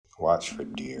Watch for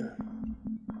deer.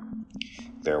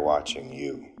 They're watching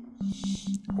you.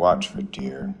 Watch for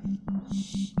deer.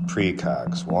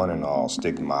 Precogs, one and all,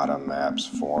 stigmata maps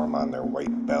form on their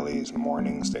white bellies.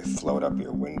 Mornings they float up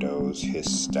your windows,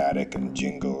 hiss static and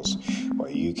jingles,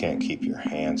 while you can't keep your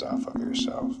hands off of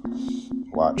yourself.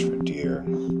 Watch for deer.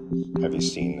 Have you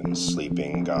seen them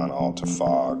sleeping, gone all to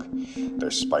fog?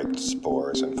 Their spiked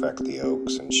spores infect the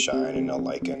oaks and shine in a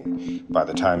lichen. By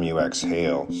the time you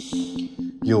exhale,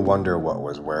 you'll wonder what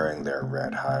was wearing their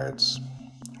red hides.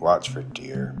 Watch for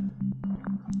deer.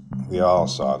 We all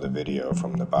saw the video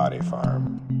from the body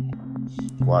farm.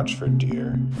 Watch for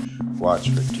deer. Watch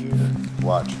for deer.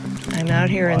 Watch for deer. I'm out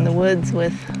here in the woods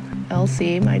with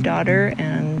Elsie, my daughter,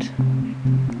 and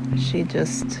she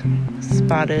just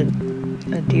spotted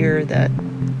a deer that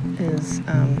is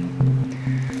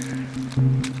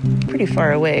pretty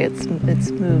far away.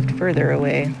 It's moved further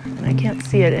away, and I can't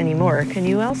see it anymore. Can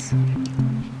you, Els?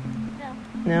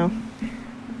 No?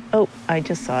 Oh, I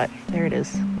just saw it. There it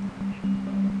is.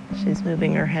 She's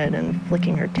moving her head and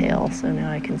flicking her tail, so now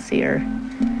I can see her.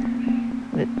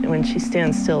 But when she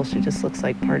stands still, she just looks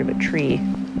like part of a tree.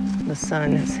 The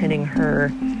sun is hitting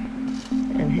her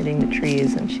and hitting the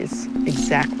trees, and she's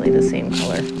exactly the same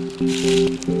color.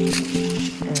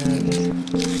 And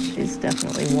she's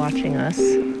definitely watching us.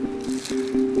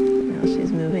 Now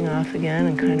she's moving off again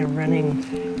and kind of running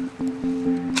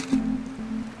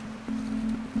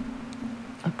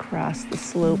across the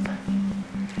slope.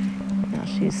 Now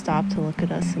she's stopped to look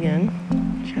at us again,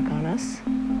 check on us.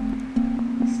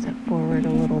 Step forward a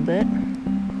little bit.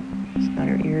 She's got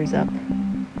her ears up.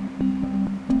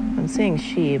 I'm saying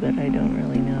she, but I don't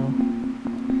really know.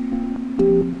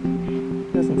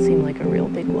 Doesn't seem like a real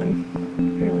big one.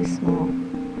 Fairly small.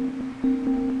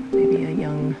 Maybe a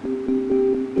young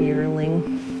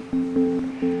yearling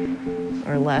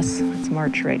or less. It's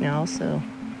March right now, so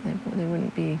they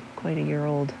wouldn't be quite a year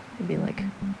old. They'd be like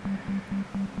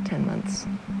 10 months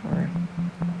or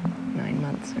 9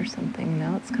 months or something.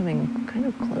 Now it's coming kind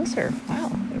of closer.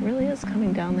 Wow, it really is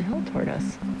coming down the hill toward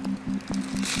us.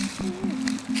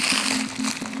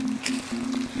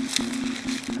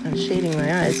 I'm shading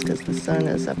my eyes because the sun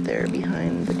is up there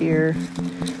behind the deer.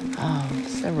 Oh,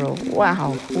 several,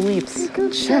 wow, leaps.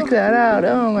 Check that out.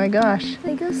 Oh my gosh.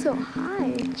 They go so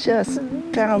high. Just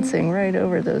bouncing right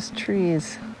over those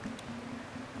trees.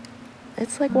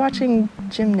 It's like watching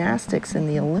gymnastics in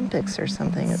the Olympics or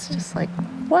something. It's just like,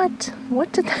 what?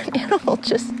 What did that animal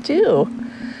just do?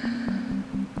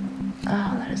 Oh,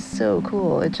 that is so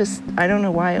cool. I don't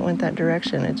know why it went that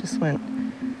direction. It just went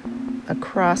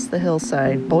across the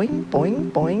hillside, boing, boing,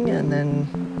 boing, and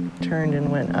then turned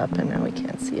and went up, and now we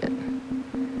can't see it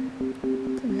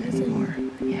anymore.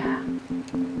 Yeah.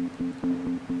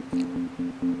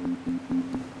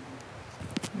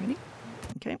 Ready?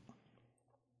 Okay.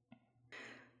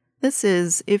 This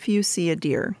is If You See a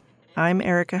Deer. I'm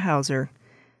Erica Hauser.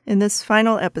 In this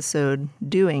final episode,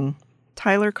 Doing,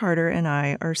 Tyler Carter and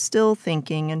I are still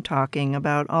thinking and talking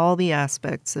about all the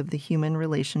aspects of the human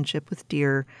relationship with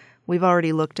deer we've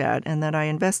already looked at and that I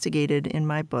investigated in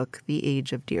my book, The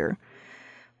Age of Deer.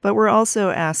 But we're also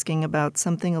asking about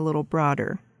something a little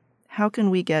broader. How can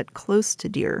we get close to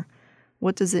deer?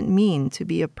 What does it mean to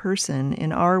be a person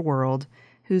in our world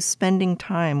who's spending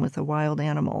time with a wild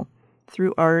animal,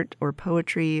 through art or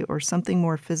poetry or something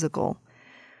more physical?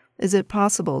 Is it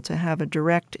possible to have a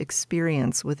direct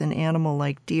experience with an animal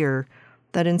like deer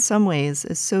that in some ways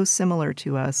is so similar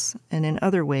to us and in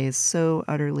other ways so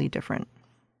utterly different?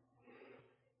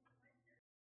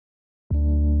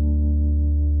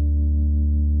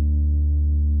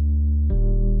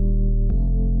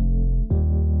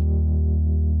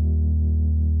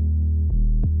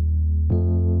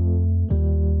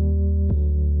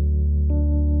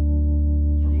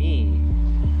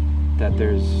 That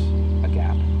there's a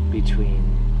gap between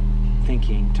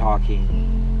thinking, talking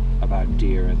about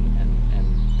deer and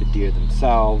the deer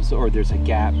themselves, or there's a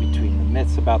gap between the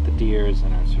myths about the deers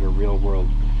and our sort of real world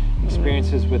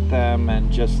experiences with them,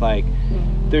 and just like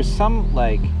there's some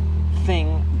like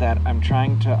thing that I'm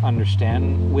trying to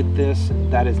understand with this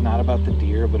that is not about the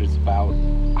deer, but it's about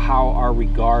how our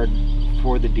regard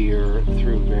for the deer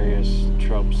through various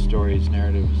tropes, stories,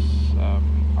 narratives,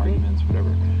 arguments,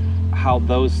 whatever, how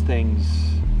those things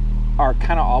are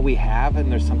kind of all we have, and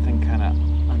there's something kind of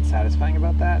unsatisfying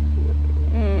about that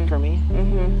for me.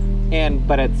 Mm-hmm.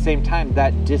 But at the same time,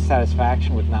 that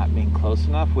dissatisfaction with not being close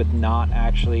enough, with not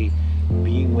actually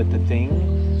being with the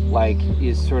thing, like,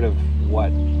 is sort of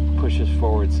what pushes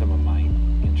forward some of my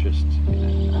interest in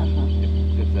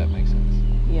it, if that makes sense.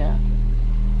 Yeah.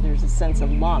 There's a sense of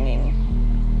longing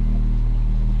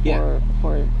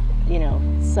for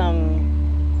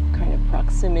some kind of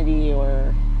proximity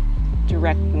or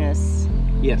directness.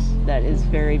 Yes. That is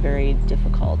very, very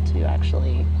difficult to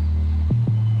actually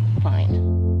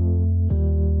find.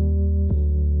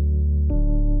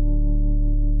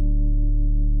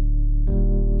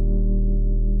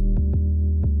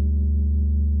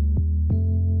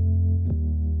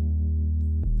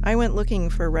 I went looking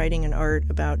for writing and art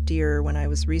about deer when I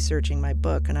was researching my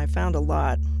book, and I found a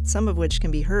lot, some of which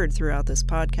can be heard throughout this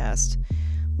podcast.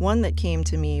 One that came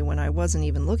to me when I wasn't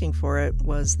even looking for it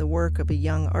was the work of a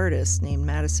young artist named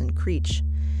Madison Creech.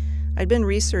 I'd been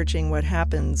researching what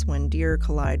happens when deer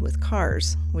collide with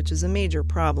cars, which is a major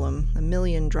problem. 1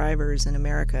 million drivers in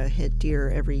America hit deer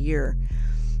every year.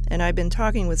 And I've been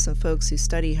talking with some folks who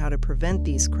study how to prevent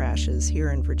these crashes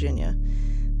here in Virginia.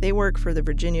 They work for the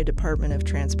Virginia Department of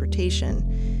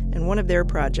Transportation, and one of their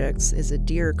projects is a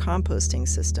deer composting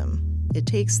system. It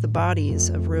takes the bodies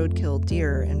of roadkill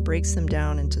deer and breaks them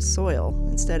down into soil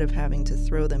instead of having to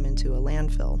throw them into a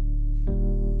landfill.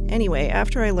 Anyway,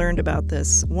 after I learned about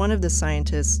this, one of the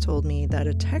scientists told me that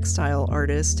a textile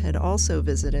artist had also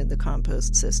visited the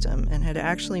compost system and had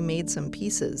actually made some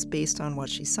pieces based on what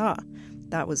she saw.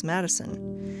 That was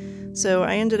Madison. So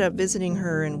I ended up visiting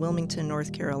her in Wilmington,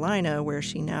 North Carolina, where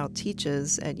she now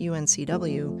teaches at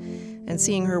UNCW, and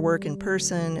seeing her work in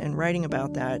person and writing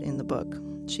about that in the book.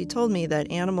 She told me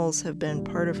that animals have been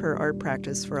part of her art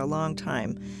practice for a long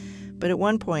time, but at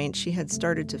one point she had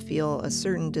started to feel a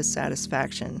certain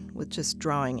dissatisfaction with just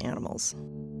drawing animals.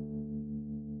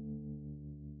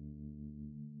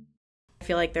 I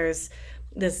feel like there's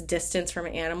this distance from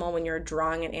an animal when you're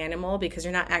drawing an animal because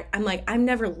I'm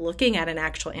never looking at an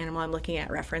actual animal, I'm looking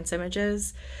at reference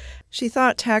images. She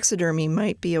thought taxidermy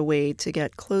might be a way to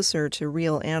get closer to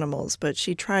real animals, but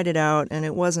she tried it out and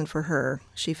it wasn't for her.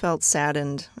 She felt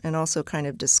saddened and also kind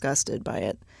of disgusted by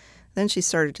it. Then she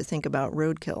started to think about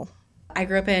roadkill. I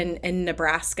grew up in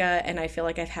Nebraska, and I feel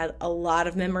like I've had a lot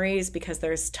of memories because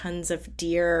there's tons of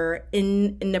deer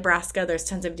in Nebraska. There's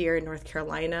tons of deer in North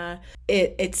Carolina.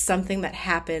 It's something that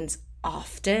happens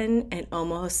often and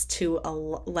almost to a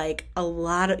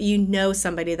lot of,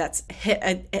 somebody that's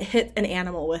hit an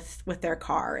animal with their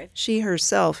car. She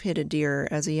herself hit a deer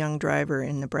as a young driver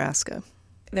in Nebraska.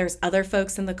 There's other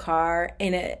folks in the car,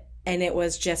 and it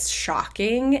was just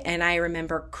shocking, and I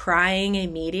remember crying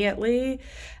immediately.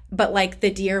 But the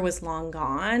deer was long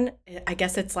gone. I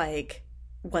guess it's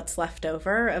what's left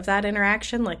over of that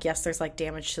interaction. Yes, there's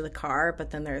damage to the car,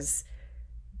 but then there's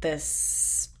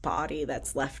this body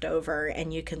that's left over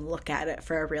and you can look at it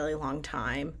for a really long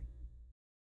time.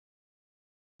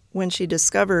 When she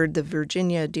discovered the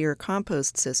Virginia Deer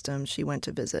Compost System, she went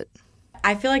to visit.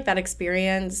 I feel like that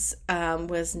experience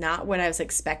was not what I was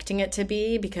expecting it to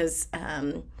be because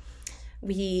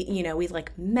we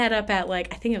met up at I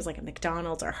think it was a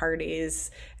McDonald's or Hardee's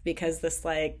because this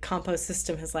compost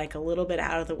system is a little bit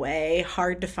out of the way,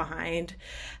 hard to find.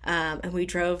 And we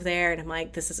drove there and I'm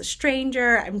like, this is a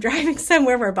stranger. I'm driving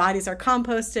somewhere where bodies are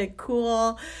composted.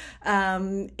 Cool.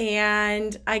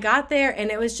 And I got there and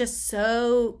it was just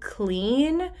so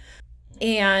clean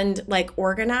and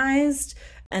organized.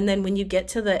 And then when you get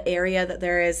to the area that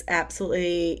there is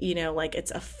absolutely,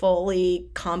 it's a fully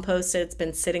composted, it's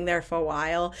been sitting there for a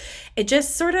while, it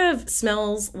just sort of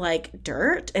smells like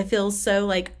dirt. It feels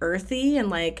so earthy.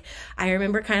 And I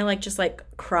remember kind of just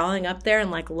crawling up there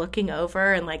and looking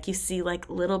over and you see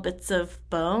little bits of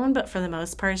bone. But for the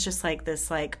most part, it's just this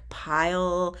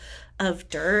pile of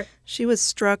dirt. She was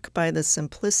struck by the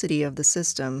simplicity of the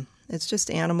system. It's just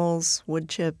animals, wood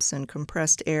chips, and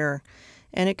compressed air.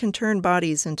 And it can turn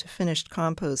bodies into finished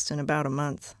compost in about a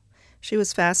month. She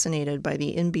was fascinated by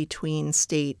the in-between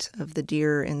state of the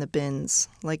deer in the bins,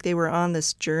 like they were on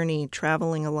this journey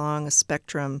traveling along a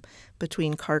spectrum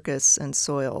between carcass and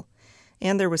soil.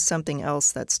 And there was something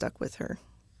else that stuck with her.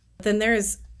 Then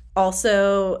there's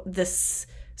also this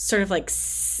sort of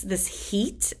this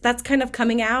heat that's kind of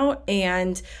coming out,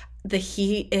 and the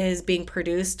heat is being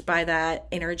produced by that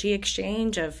energy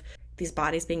exchange of these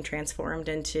bodies being transformed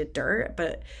into dirt.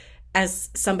 But as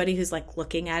somebody who's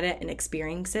looking at it and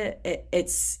experiencing it,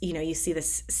 it's you see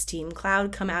this steam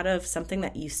cloud come out of something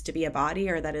that used to be a body,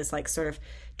 or that is sort of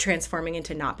transforming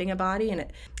into not being a body. And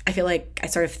I feel like I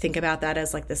sort of think about that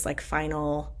as this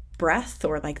final breath,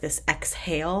 or this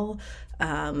exhale,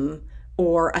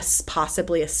 or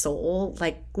possibly a soul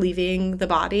leaving the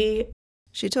body.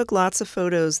 She took lots of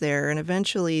photos there, and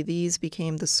eventually these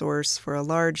became the source for a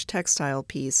large textile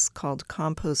piece called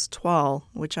Compost Toile,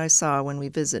 which I saw when we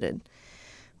visited.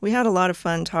 We had a lot of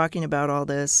fun talking about all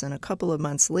this, and a couple of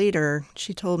months later,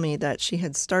 she told me that she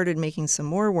had started making some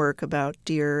more work about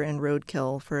deer and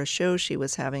roadkill for a show she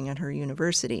was having at her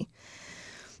university.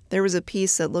 There was a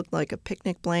piece that looked like a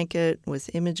picnic blanket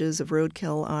with images of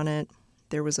roadkill on it.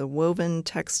 There was a woven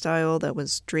textile that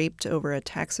was draped over a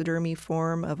taxidermy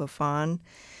form of a fawn.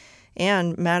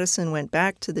 And Madison went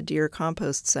back to the deer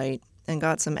compost site and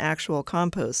got some actual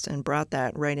compost and brought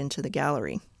that right into the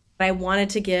gallery. I wanted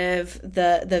to give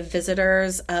the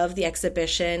visitors of the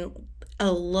exhibition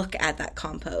a look at that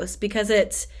compost because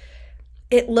it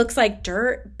looks like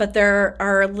dirt, but there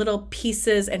are little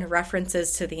pieces and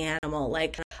references to the animal,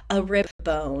 like a rib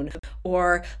bone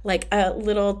or like a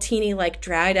little teeny like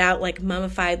dried out like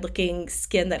mummified looking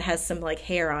skin that has some like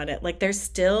hair on it. Like there's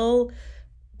still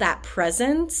that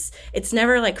presence. It's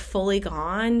never like fully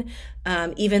gone,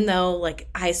 even though like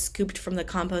I scooped from the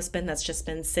compost bin that's just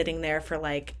been sitting there for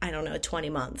like, I don't know,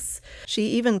 20 months. She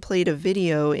even played a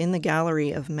video in the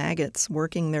gallery of maggots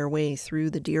working their way through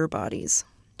the deer bodies.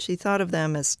 She thought of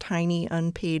them as tiny,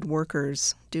 unpaid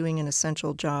workers doing an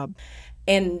essential job.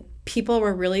 And people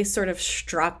were really sort of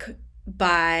struck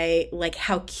by like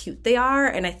how cute they are,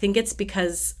 and I think it's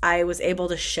because I was able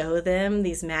to show them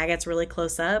these maggots really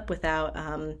close up without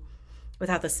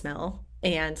the smell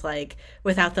and like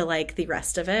without the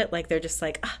rest of it. Like they're just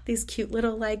like these cute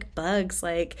little like bugs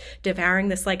like devouring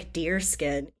this like deer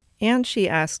skin. And she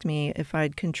asked me if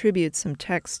I'd contribute some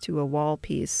text to a wall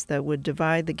piece that would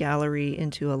divide the gallery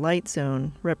into a light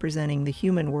zone representing the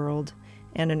human world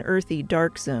and an earthy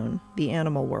dark zone, the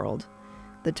animal world.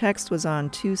 The text was on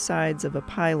two sides of a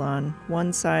pylon,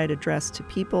 one side addressed to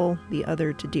people, the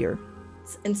other to deer.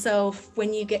 And so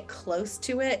when you get close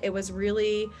to it, it was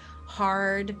really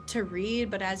hard to read,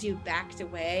 but as you backed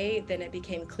away, then it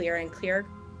became clearer and clearer.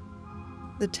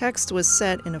 The text was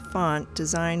set in a font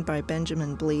designed by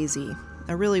Benjamin Blasey,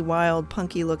 a really wild,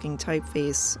 punky-looking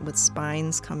typeface with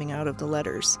spines coming out of the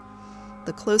letters.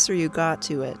 The closer you got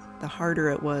to it, the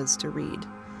harder it was to read.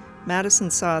 Madison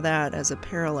saw that as a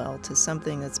parallel to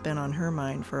something that's been on her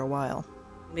mind for a while.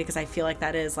 Because I feel like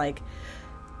that is like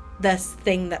this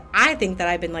thing that I think that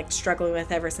I've been like struggling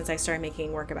with ever since I started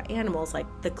making work about animals. Like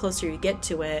the closer you get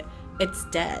to it, it's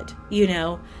dead, you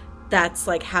know? That's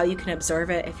like how you can observe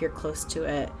it if you're close to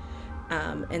it.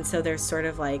 And so there's sort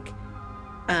of like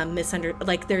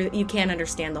you can't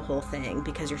understand the whole thing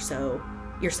because you're so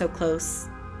close,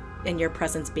 and your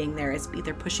presence being there is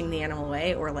either pushing the animal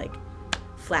away or like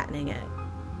flattening it.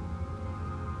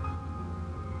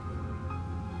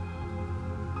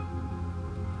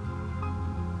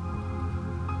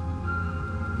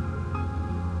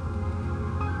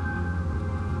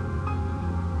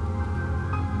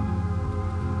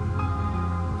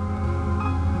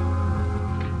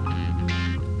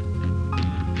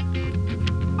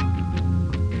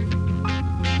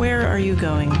 Where are you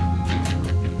going?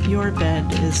 Your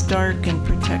bed is dark and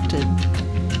protected.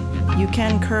 You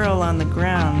can curl on the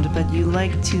ground, but you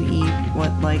like to eat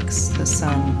what likes the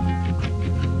sun.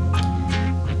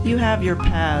 You have your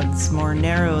paths, more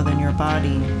narrow than your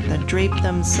body, that drape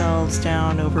themselves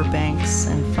down over banks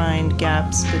and find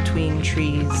gaps between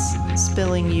trees,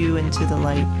 spilling you into the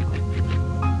light.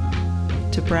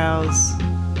 To browse,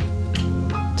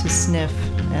 to sniff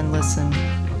and listen.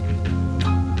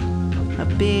 A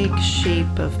big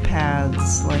shape of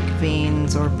paths like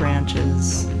veins or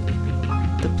branches.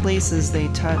 The places they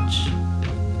touch.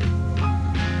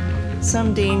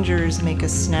 Some dangers make a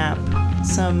snap,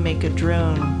 some make a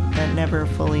drone that never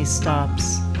fully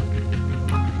stops.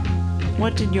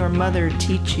 What did your mother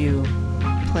teach you?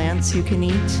 Plants you can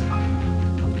eat?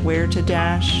 Where to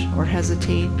dash or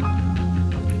hesitate?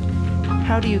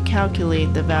 How do you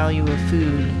calculate the value of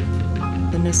food?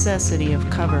 The necessity of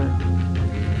cover?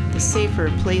 The safer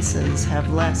places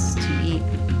have less to eat.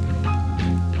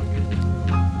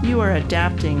 You are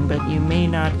adapting, but you may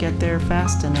not get there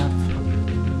fast enough.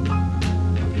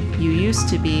 You used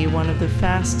to be one of the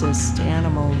fastest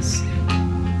animals.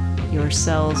 Your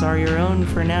cells are your own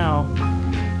for now.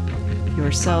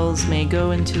 Your cells may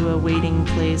go into a waiting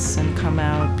place and come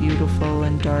out beautiful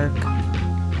and dark.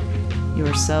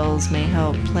 Your cells may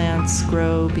help plants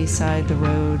grow beside the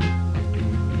road.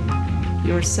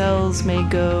 Your cells may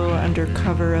go under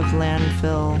cover of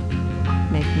landfill,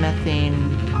 make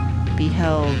methane, be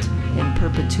held in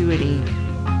perpetuity.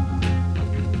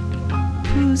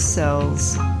 Whose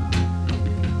cells?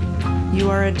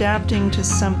 You are adapting to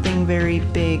something very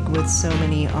big with so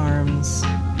many arms.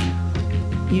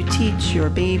 You teach your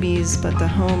babies, but the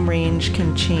home range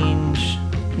can change.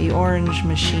 The orange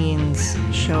machines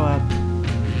show up.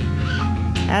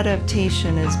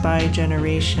 Adaptation is by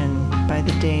generation, by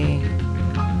the day,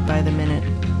 by the minute.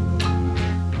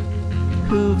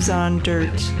 Hooves on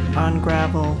dirt, on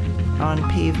gravel, on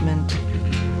pavement.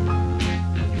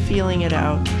 Feeling it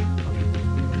out.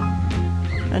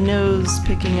 A nose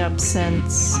picking up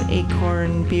scents,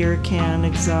 acorn, beer can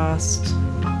exhaust.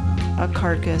 A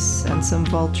carcass and some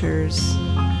vultures.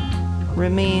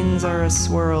 Remains are a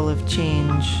swirl of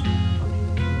change.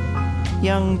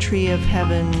 Young tree of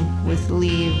heaven with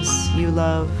leaves you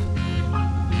love.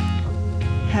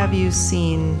 Have you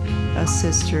seen a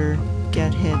sister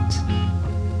get hit?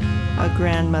 A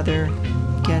grandmother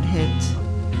get hit?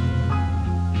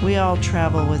 We all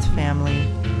travel with family.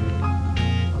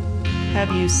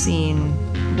 Have you seen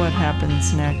what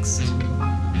happens next?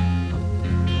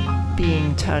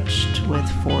 Being touched with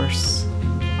force.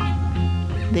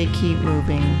 They keep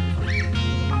moving.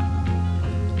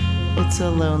 It's a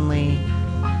lonely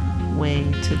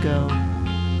way to go.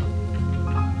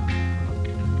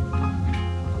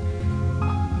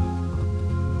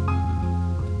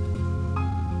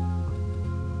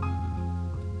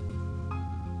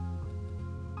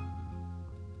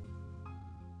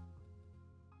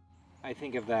 I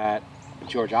think of that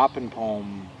George Oppen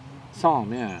poem,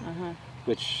 Psalm, yeah,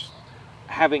 which,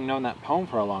 having known that poem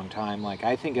for a long time, like,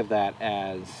 I think of that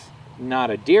as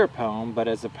not a deer poem, but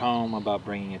as a poem about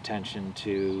bringing attention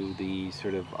to the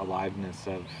sort of aliveness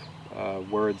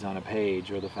of words on a page,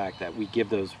 or the fact that we give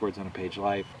those words on a page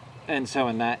life. And so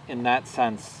in that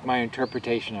sense, my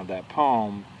interpretation of that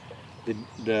poem,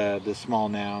 the small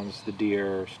nouns, the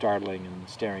deer startling and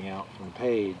staring out from the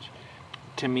page,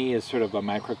 to me is sort of a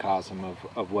microcosm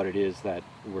of what it is that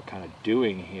we're kind of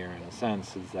doing here, in a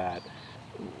sense, is that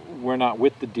we're not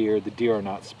with the deer are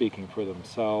not speaking for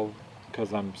themselves,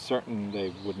 because I'm certain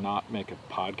they would not make a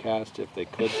podcast if they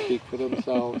could speak for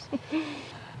themselves.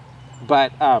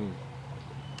 But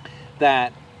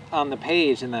that on the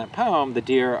page in that poem, the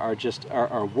deer are just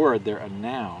a word, they're a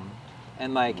noun.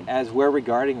 And like, as we're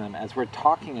regarding them, as we're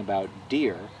talking about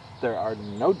deer, there are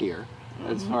no deer,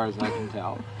 as far as I can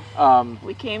tell.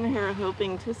 We came here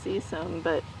hoping to see some,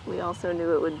 but we also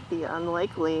knew it would be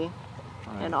unlikely.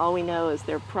 Right. And all we know is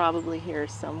they're probably here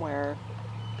somewhere,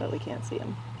 but we can't see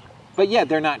them. But yeah,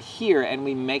 they're not here, and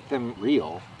we make them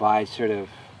real by sort of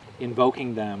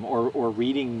invoking them or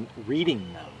reading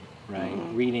them, right?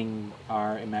 Mm-hmm. Reading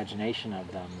our imagination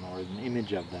of them, or an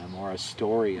image of them, or a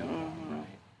story of them, right?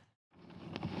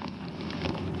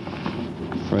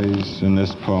 Phrase in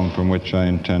this poem from which I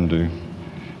intend to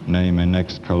name a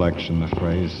next collection, the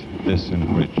phrase, "This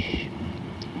in which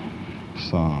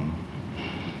song."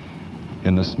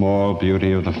 In the small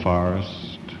beauty of the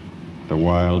forest, the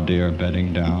wild deer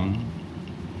bedding down,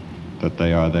 that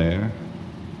they are there,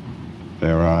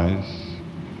 their eyes,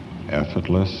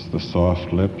 effortless, the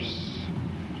soft lips,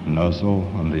 nuzzle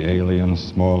on the alien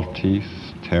small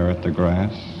teeth, tear at the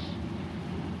grass,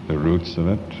 the roots of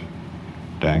it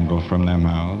dangle from their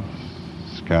mouths,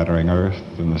 scattering earth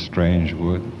in the strange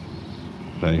woods,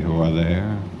 they who are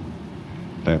there,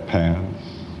 their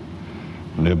paths,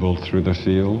 nibble through the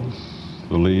fields,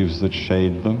 the leaves that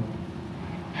shade them,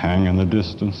 hang in the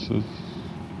distances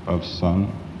of sun,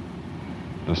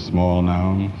 the small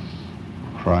nouns,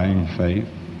 crying faith,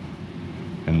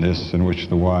 in this in which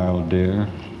the wild deer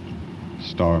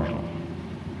startle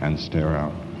and stare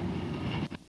out.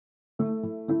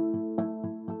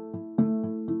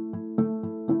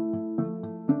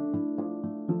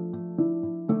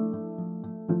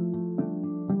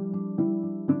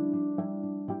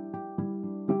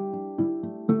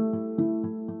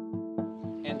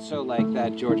 And so, like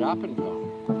that George Oppen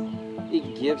poem,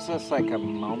 it gives us like a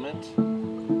moment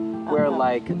where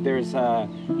like there's a,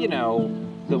 you know,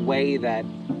 the way that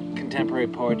contemporary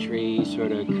poetry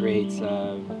sort of creates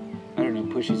a, I don't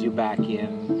know, pushes you back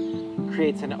in,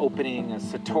 creates an opening, a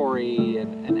satori,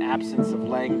 an absence of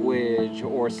language,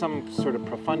 or some sort of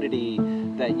profundity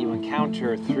that you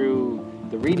encounter through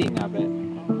the reading of it.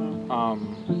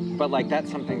 But like that's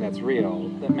something that's real,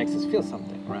 that makes us feel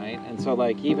something, right? And so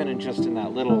like even in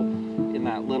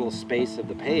that little space of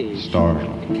the page,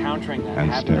 encountering that,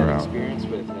 having that experience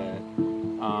with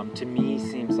it, to me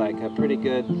seems like a pretty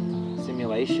good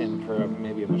simulation for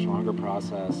maybe a much longer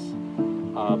process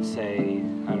of, say,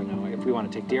 I don't know, if we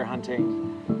want to take deer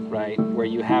hunting, right, where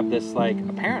you have this like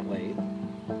apparently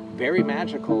very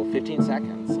magical 15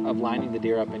 seconds of lining the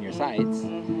deer up in your sights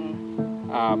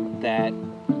that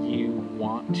you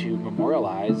want to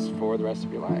memorialize for the rest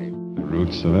of your life. The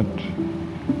roots of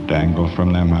it dangle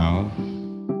from their mouths.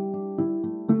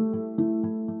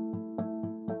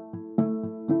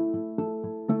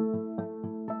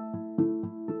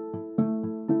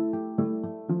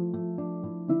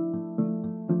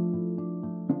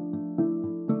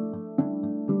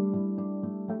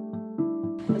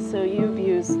 So you view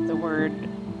use the word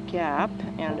gap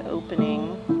and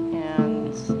opening,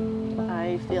 and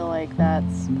I feel like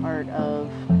that's part of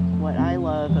what I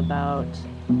love about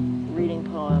reading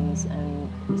poems and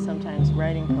sometimes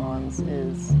writing poems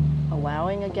is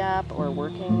allowing a gap or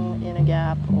working in a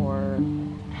gap or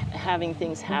having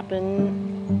things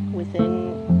happen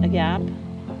within a gap.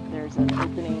 There's an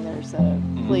opening, there's a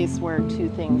place where two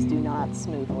things do not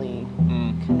smoothly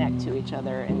connect to each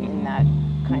other, and in that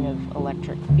kind of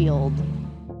electric field.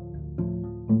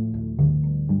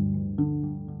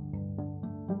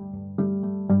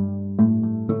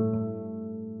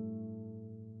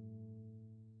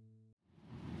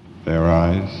 Their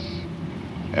eyes,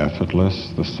 effortless,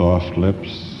 the soft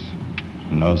lips,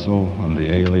 nuzzle on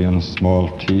the alien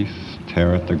small teeth,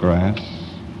 tear at the grass.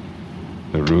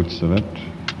 The roots of it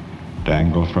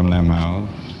dangle from their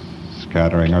mouths,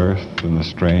 scattering earth in the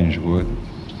strange woods.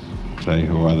 They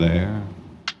who are there.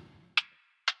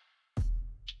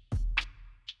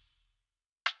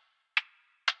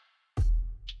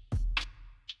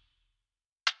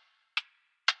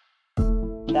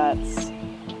 That's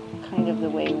kind of the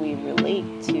way we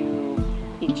relate to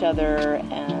each other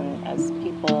and as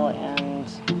people and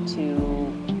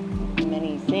to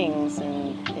many things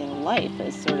in life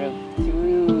is sort of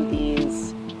through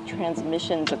these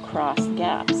transmissions across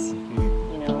gaps,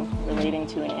 you know, relating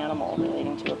to an animal,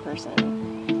 relating to a person.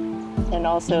 And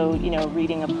also, you know,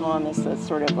 reading a poem is a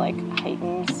sort of like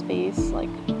heightened space, like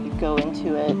you go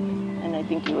into it, and I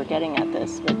think you were getting at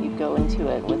this, but you go into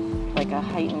it with like a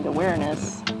heightened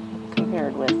awareness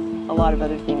compared with a lot of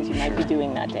other things you might be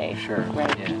doing that day. Sure.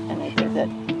 Right? Yeah. And I think that,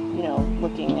 you know,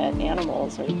 looking at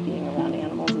animals or being around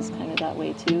animals is kind of that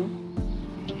way too.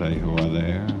 They who are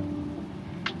there,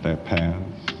 their paths,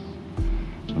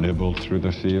 nibble through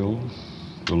the fields,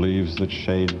 the leaves that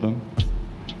shade them,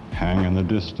 hang in the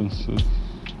distances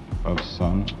of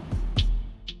sun.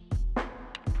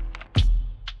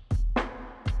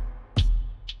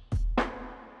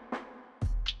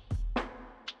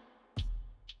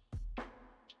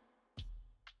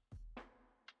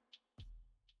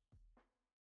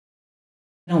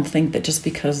 I don't think that just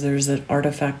because there's an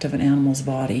artifact of an animal's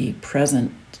body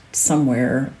present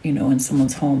somewhere, you know, in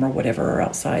someone's home or whatever, or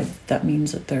outside, that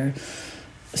means that they're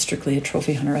strictly a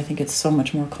trophy hunter. I think it's so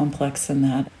much more complex than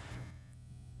that.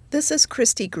 This is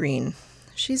Christy Green.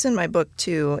 She's in my book,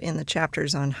 too, in the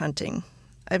chapters on hunting.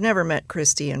 I've never met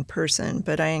Christy in person,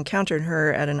 but I encountered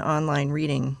her at an online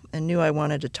reading and knew I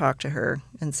wanted to talk to her,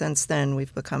 and since then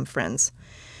we've become friends.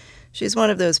 She's one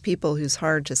of those people who's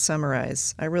hard to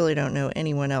summarize. I really don't know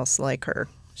anyone else like her.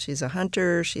 She's a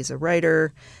hunter, she's a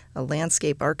writer, a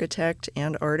landscape architect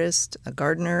and artist, a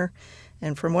gardener,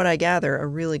 and from what I gather, a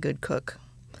really good cook.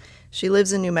 She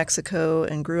lives in New Mexico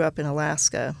and grew up in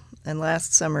Alaska, and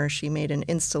last summer she made an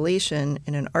installation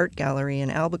in an art gallery in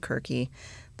Albuquerque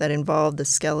that involved the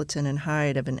skeleton and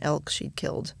hide of an elk she'd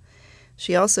killed.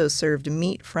 She also served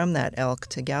meat from that elk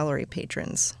to gallery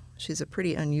patrons. She's a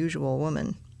pretty unusual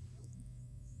woman.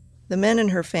 The men in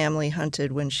her family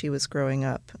hunted when she was growing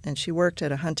up, and she worked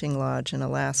at a hunting lodge in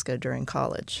Alaska during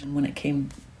college. And when it came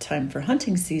time for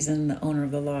hunting season, the owner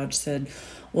of the lodge said,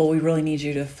 well, we really need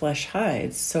you to flesh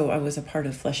hides. So I was a part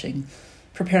of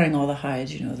preparing all the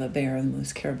hides, you know, the bear, the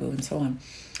moose, caribou, and so on.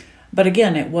 But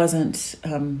again, it wasn't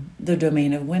the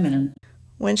domain of women.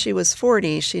 When she was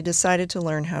 40, she decided to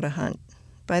learn how to hunt.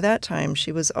 By that time,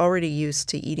 she was already used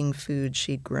to eating food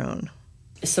she'd grown.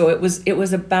 So it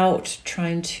was about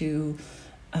trying to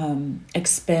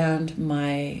expand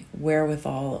my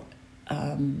wherewithal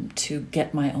to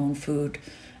get my own food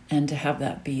and to have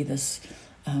that be this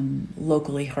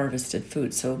locally harvested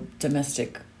food. So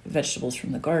domestic vegetables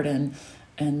from the garden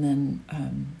and then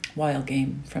wild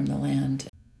game from the land.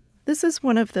 This is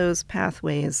one of those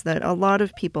pathways that a lot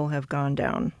of people have gone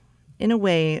down. In a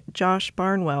way, Josh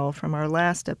Barnwell from our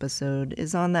last episode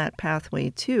is on that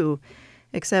pathway too,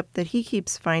 except that he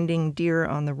keeps finding deer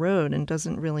on the road and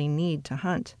doesn't really need to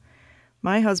hunt.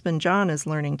 My husband John is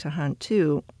learning to hunt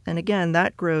too, and again,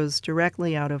 that grows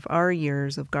directly out of our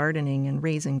years of gardening and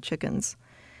raising chickens.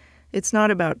 It's not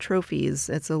about trophies,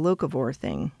 it's a locavore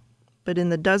thing. But in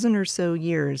the dozen or so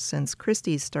years since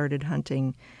Christy started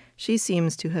hunting, she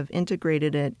seems to have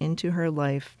integrated it into her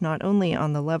life not only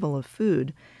on the level of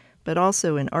food, but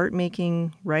also in art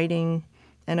making, writing,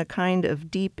 and a kind of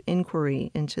deep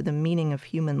inquiry into the meaning of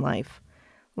human life.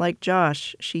 Like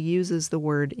Josh, she uses the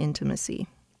word intimacy.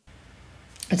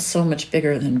 It's so much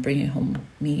bigger than bringing home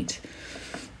meat,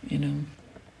 you know.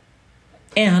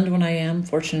 And when I am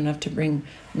fortunate enough to bring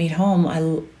meat home, I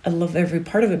love every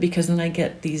part of it because then I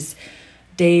get these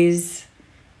days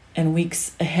and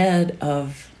weeks ahead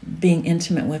of being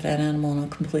intimate with that animal in a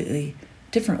completely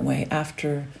different way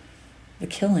after the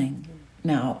killing.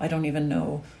 Now, I don't even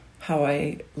know how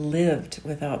I lived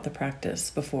without the practice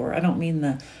before. I don't mean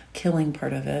the killing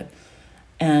part of it,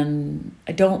 and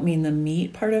I don't mean the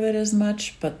meat part of it as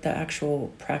much, but the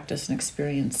actual practice and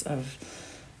experience of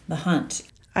the hunt.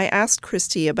 I asked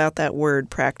Christy about that word,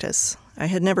 practice. I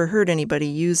had never heard anybody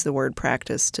use the word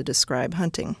practice to describe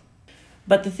hunting.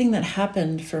 But the thing that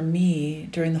happened for me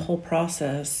during the whole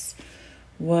process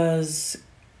was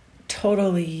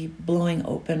totally blowing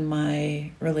open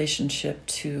my relationship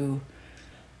to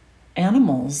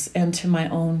animals and to my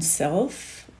own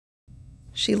self.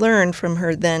 She learned from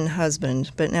her then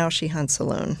husband, but now she hunts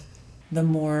alone. The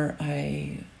more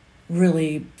I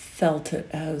really felt it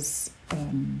as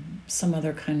some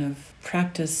other kind of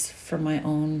practice for my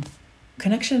own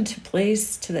connection to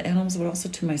place, to the animals, but also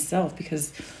to myself,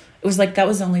 because it was like that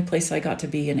was the only place I got to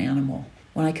be an animal.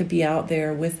 When I could be out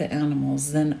there with the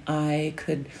animals, then I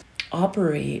could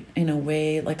operate in a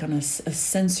way, like on a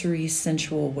sensory,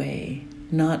 sensual way,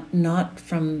 not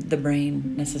from the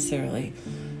brain necessarily.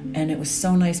 And it was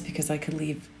so nice because I could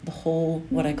leave the whole,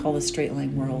 what I call the straight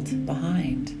line world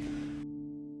behind.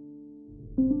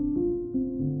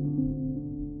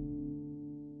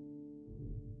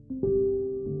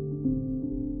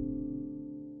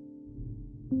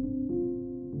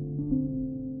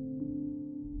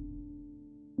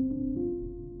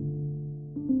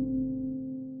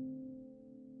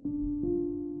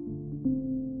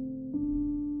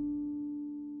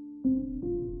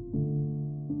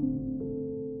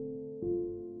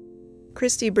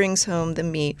 Christy brings home the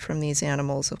meat from these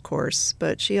animals, of course,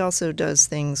 but she also does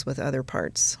things with other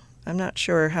parts. I'm not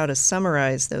sure how to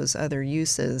summarize those other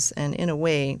uses, and in a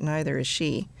way, neither is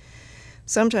she.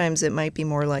 Sometimes it might be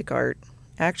more like art.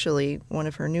 Actually, one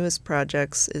of her newest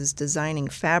projects is designing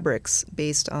fabrics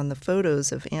based on the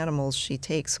photos of animals she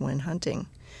takes when hunting.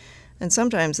 And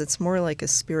sometimes it's more like a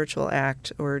spiritual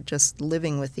act or just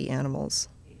living with the animals.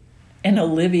 And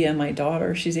Olivia, my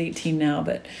daughter, she's 18 now,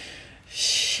 but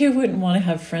she wouldn't want to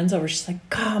have friends over. She's like,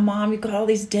 God, Mom, you've got all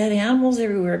these dead animals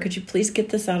everywhere. Could you please get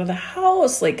this out of the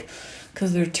house? Like,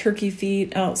 because there are turkey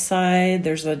feet outside.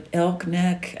 There's an elk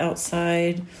neck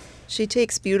outside. She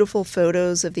takes beautiful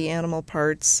photos of the animal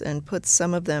parts and puts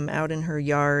some of them out in her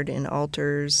yard in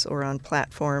altars or on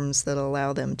platforms that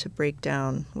allow them to break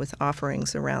down with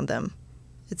offerings around them.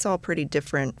 It's all pretty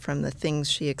different from the things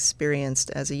she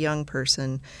experienced as a young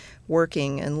person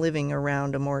working and living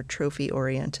around a more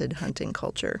trophy-oriented hunting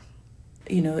culture.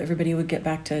 You know, everybody would get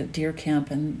back to deer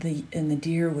camp and the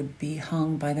deer would be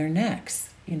hung by their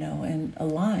necks, you know, in a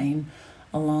line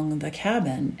along the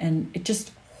cabin. And it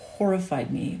just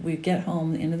horrified me. We get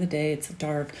home, the end of the day, it's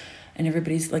dark, and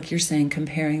everybody's, like you're saying,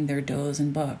 comparing their does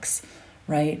and bucks.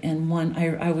 Right. And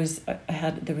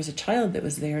there was a child that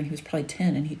was there, and he was probably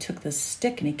 10, and he took this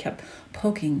stick and he kept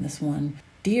poking this one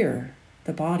deer,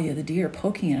 the body of the deer,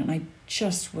 poking it. And I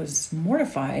just was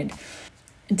mortified.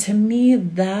 And to me,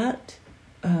 that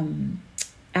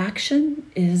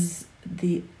action is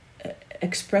the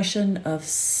expression of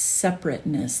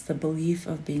separateness, the belief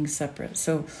of being separate.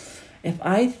 So if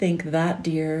I think that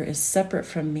deer is separate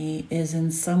from me, is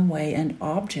in some way an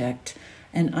object,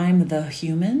 and I'm the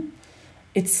human,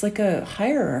 it's like a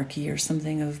hierarchy or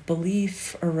something of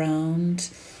belief around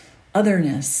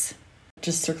otherness.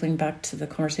 Just circling back to the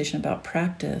conversation about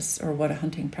practice, or what a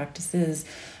hunting practice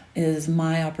is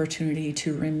my opportunity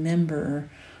to remember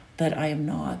that I am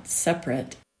not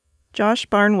separate. Josh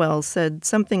Barnwell said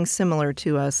something similar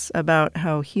to us about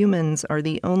how humans are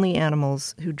the only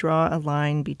animals who draw a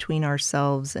line between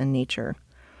ourselves and nature.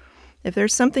 If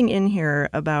there's something in here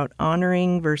about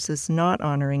honoring versus not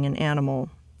honoring an animal,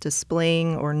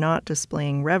 displaying or not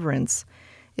displaying reverence,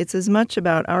 it's as much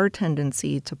about our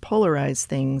tendency to polarize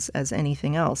things as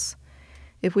anything else.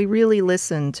 If we really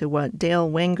listen to what Dale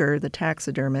Wenger, the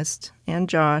taxidermist, and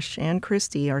Josh and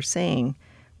Christy are saying,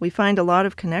 we find a lot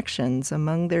of connections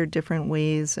among their different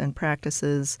ways and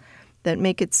practices that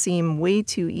make it seem way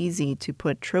too easy to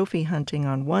put trophy hunting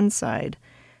on one side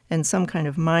and some kind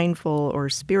of mindful or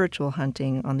spiritual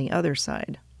hunting on the other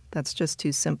side. That's just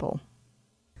too simple.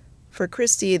 For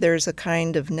Christy, there's a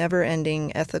kind of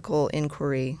never-ending ethical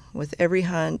inquiry with every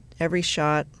hunt, every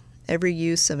shot, every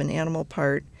use of an animal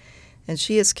part, and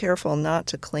she is careful not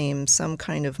to claim some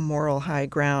kind of moral high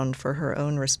ground for her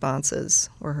own responses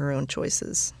or her own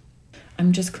choices.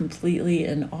 I'm just completely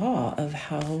in awe of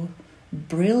how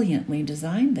brilliantly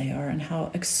designed they are and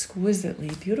how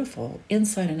exquisitely beautiful,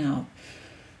 inside and out.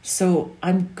 So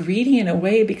I'm greedy in a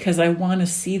way because I want to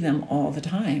see them all the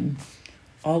time,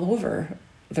 all over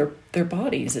their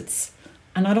bodies.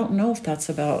 And I don't know if that's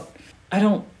about, I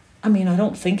don't I mean, I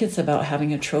don't think it's about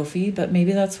having a trophy, but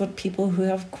maybe that's what people who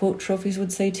have, quote, trophies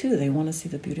would say too. They want to see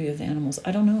the beauty of the animals.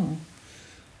 I don't know.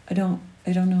 I don't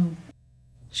know.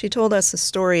 She told us a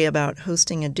story about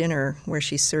hosting a dinner where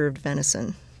she served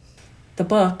venison. The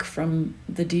buck from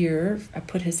the deer, I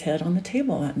put his head on the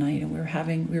table that night, and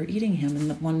we were eating him,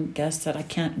 and the one guest said, "I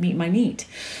can't eat my meat.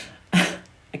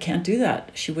 I can't do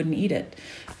that." She wouldn't eat it.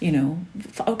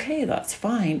 Okay, that's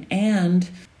fine. And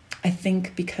I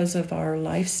think because of our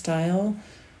lifestyle,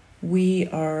 we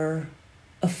are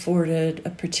afforded a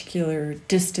particular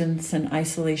distance and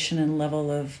isolation and level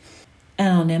of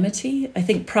anonymity. I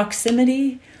think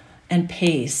proximity and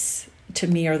pace, to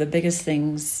me, are the biggest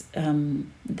things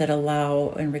that allow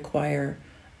and require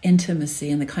intimacy.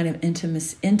 And the kind of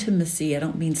intimacy, I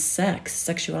don't mean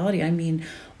sexuality. I mean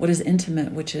what is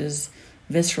intimate, which is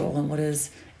visceral, and what is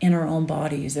in our own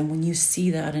bodies. And when you see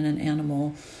that in an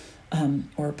animal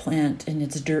or a plant, and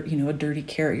it's a dirty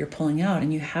carrot you're pulling out,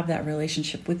 and you have that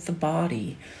relationship with the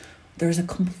body, there's a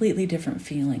completely different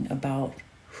feeling about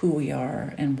who we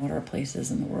are and what our place is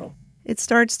in the world. It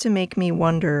starts to make me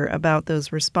wonder about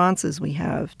those responses we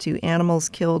have to animals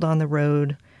killed on the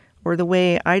road, or the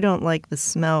way I don't like the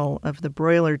smell of the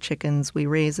broiler chickens we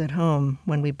raise at home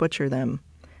when we butcher them.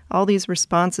 All these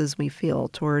responses we feel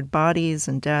toward bodies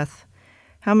and death.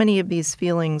 How many of these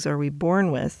feelings are we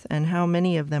born with, and how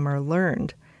many of them are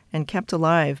learned and kept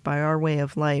alive by our way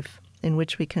of life in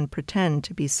which we can pretend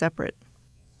to be separate?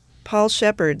 Paul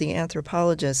Shepard, the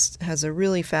anthropologist, has a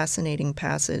really fascinating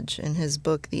passage in his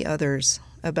book, The Others,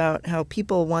 about how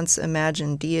people once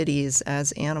imagined deities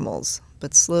as animals,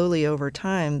 but slowly over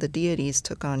time the deities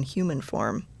took on human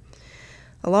form.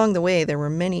 Along the way there were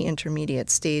many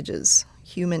intermediate stages: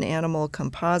 human-animal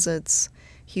composites,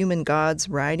 human gods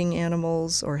riding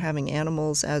animals or having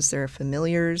animals as their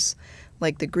familiars,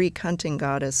 like the Greek hunting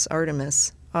goddess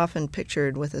Artemis, often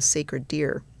pictured with a sacred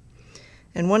deer.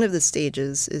 And one of the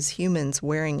stages is humans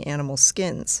wearing animal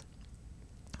skins.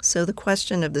 So the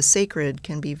question of the sacred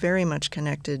can be very much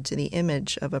connected to the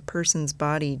image of a person's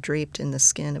body draped in the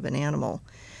skin of an animal.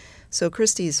 So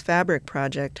Christie's fabric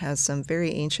project has some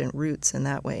very ancient roots in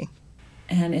that way.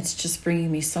 And it's just bringing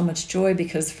me so much joy,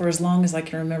 because for as long as I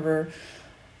can remember,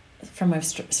 from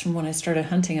when I started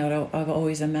hunting out, I've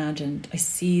always imagined, I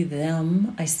see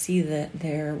them, I see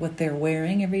what they're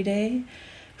wearing every day,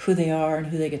 who they are and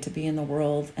who they get to be in the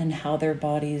world, and how their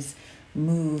bodies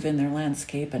move in their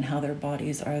landscape, and how their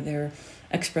bodies are their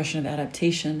expression of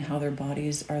adaptation, how their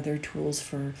bodies are their tools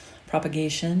for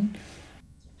propagation.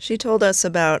 She told us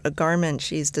about a garment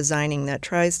she's designing that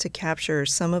tries to capture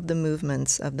some of the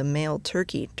movements of the male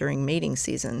turkey during mating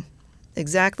season.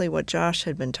 Exactly what Josh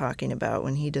had been talking about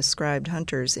when he described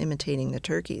hunters imitating the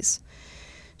turkeys.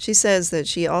 She says that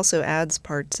she also adds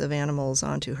parts of animals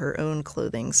onto her own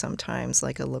clothing sometimes,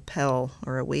 like a lapel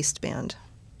or a waistband.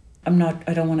 I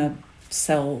don't want to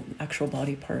sell actual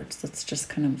body parts. That's just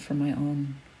kind of for my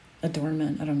own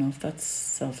adornment. I don't know if that's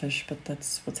selfish, but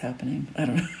that's what's happening. I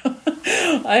don't know.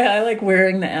 I like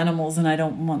wearing the animals, and I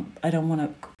don't want to.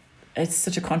 It's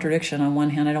such a contradiction. On one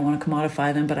hand, I don't want to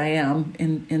commodify them, but I am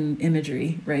in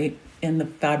imagery, right? In the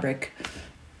fabric.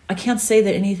 I can't say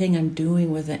that anything I'm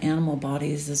doing with the animal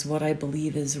bodies is what I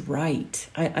believe is right.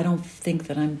 I don't think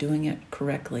that I'm doing it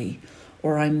correctly,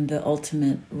 or I'm the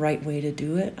ultimate right way to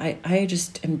do it. I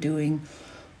just am doing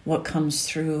what comes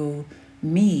through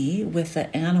me with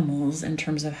the animals in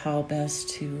terms of how best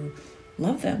to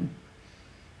love them.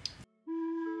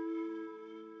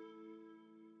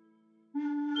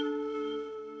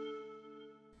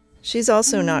 She's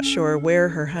also not sure where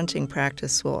her hunting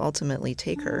practice will ultimately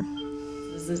take her.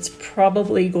 It's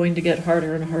probably going to get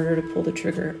harder and harder to pull the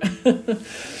trigger.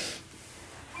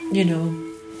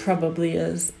 Probably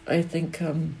is. I think,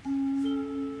 I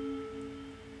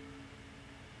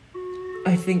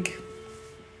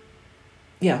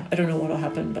don't know what'll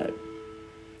happen, but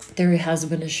there has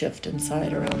been a shift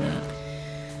inside around that.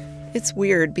 It's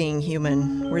weird being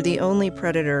human. We're the only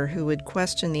predator who would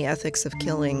question the ethics of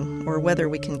killing or whether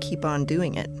we can keep on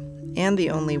doing it, and the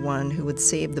only one who would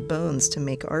save the bones to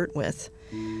make art with.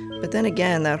 But then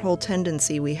again, that whole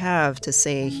tendency we have to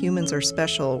say humans are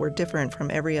special, we're different from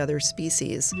every other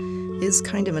species, is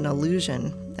kind of an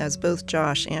illusion, as both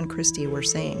Josh and Christy were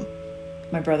saying.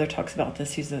 My brother talks about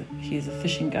this. He's a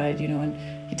fishing guide,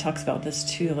 and he talks about this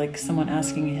too, like someone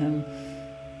asking him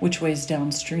which way's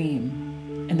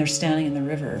downstream, and they're standing in the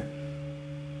river.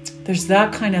 There's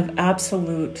that kind of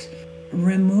absolute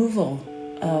removal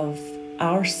of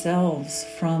ourselves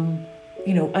from,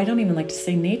 I don't even like to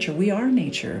say nature. We are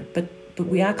nature, but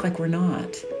we act like we're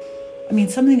not. I mean,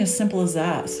 something as simple as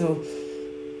that. So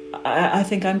I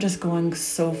think I'm just going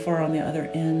so far on the other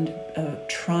end of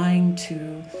trying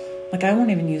to, like, I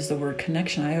won't even use the word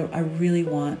connection. I really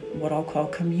want what I'll call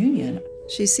communion.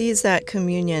 She sees that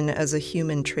communion as a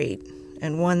human trait,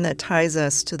 and one that ties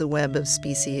us to the web of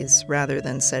species rather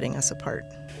than setting us apart.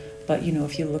 But, you know,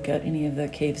 if you look at any of the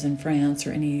caves in France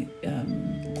or any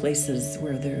places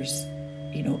where there's,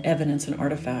 you know, evidence and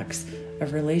artifacts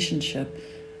of relationship,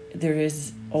 there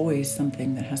is always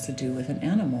something that has to do with an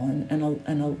animal.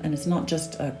 And it's not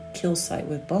just a kill site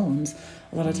with bones.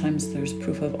 A lot of times there's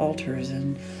proof of altars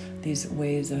and these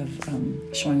ways of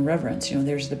showing reverence. You know,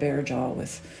 there's the bear jaw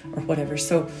with, or whatever.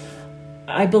 So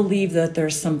I believe that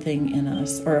there's something in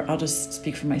us, or I'll just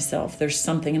speak for myself. There's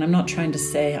something, and I'm not trying to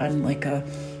say I'm like a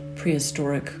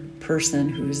prehistoric person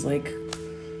who's like,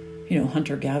 you know,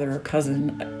 hunter-gatherer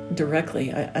cousin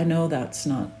directly. I know that's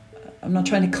not, I'm not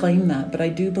trying to claim that, but I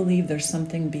do believe there's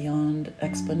something beyond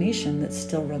explanation that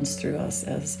still runs through us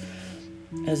as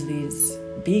these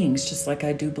beings, just like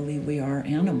I do believe we are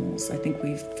animals. I think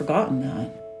we've forgotten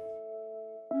that.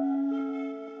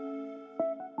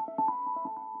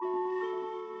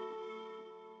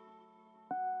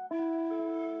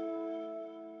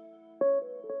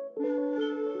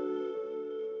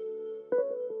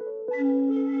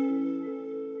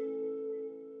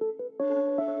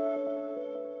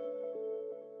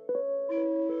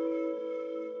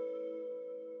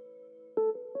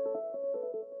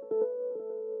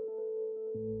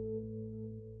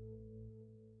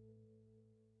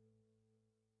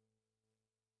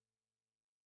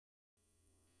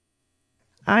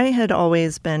 I had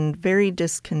always been very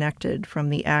disconnected from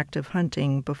the act of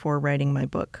hunting before writing my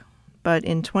book. But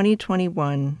in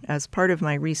 2021, as part of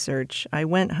my research, I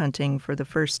went hunting for the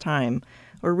first time,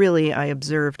 or really, I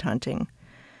observed hunting.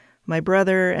 My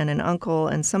brother and an uncle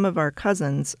and some of our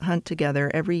cousins hunt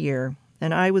together every year,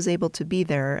 and I was able to be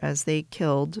there as they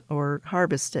killed, or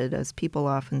harvested, as people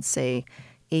often say,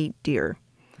 8 deer.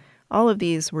 All of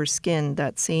these were skinned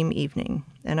that same evening,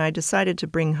 and I decided to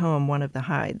bring home one of the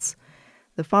hides.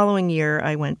 The following year,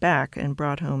 I went back and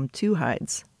brought home 2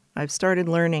 hides. I've started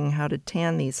learning how to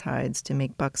tan these hides to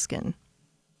make buckskin.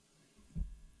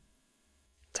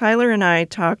 Tyler and I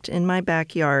talked in my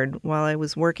backyard while I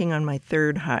was working on my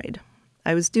 3rd hide.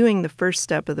 I was doing the first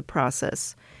step of the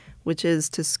process, which is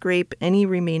to scrape any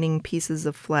remaining pieces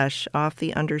of flesh off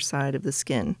the underside of the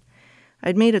skin.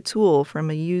 I'd made a tool from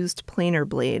a used planer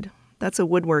blade. That's a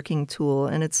woodworking tool,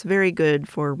 and it's very good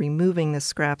for removing the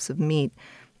scraps of meat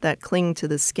that cling to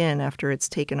the skin after it's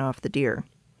taken off the deer.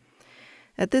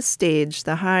 At this stage,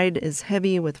 the hide is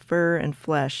heavy with fur and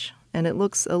flesh, and it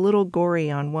looks a little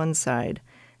gory on one side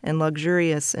and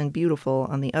luxurious and beautiful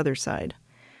on the other side.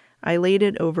 I laid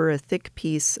it over a thick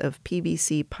piece of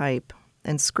PVC pipe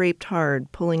and scraped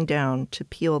hard, pulling down to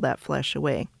peel that flesh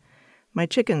away. My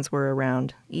chickens were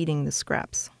around, eating the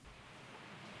scraps.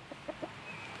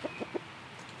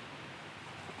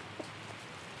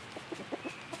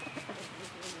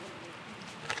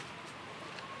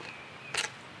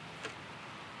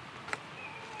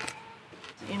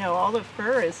 You know, all the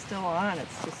fur is still on.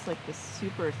 It's just like this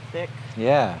super thick,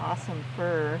 awesome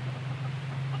fur.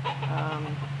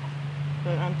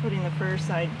 But I'm putting the fur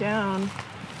side down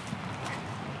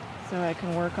so I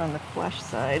can work on the flesh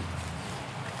side.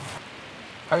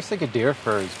 I always think of deer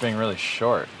fur as being really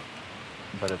short,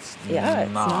 but it's not.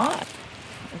 It's not.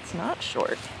 It's not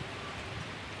short.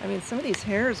 I mean, some of these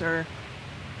hairs are,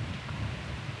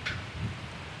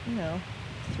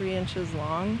 3 inches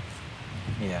long.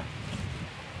 Yeah.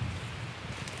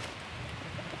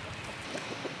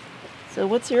 So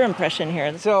what's your impression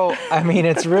here? So, I mean,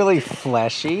 it's really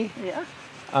fleshy. Yeah.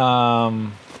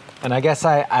 And I guess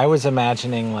I was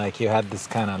imagining like you had this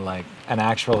kind of like an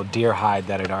actual deer hide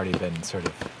that had already been sort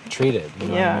of treated. You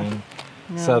know what I mean?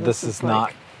 No, so this is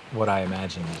not what I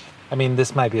imagined. I mean,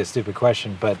 this might be a stupid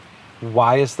question, but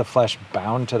why is the flesh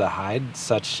bound to the hide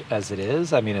such as it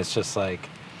is? I mean, it's just like,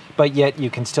 but yet you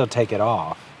can still take it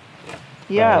off.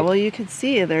 Yeah, right? well, you can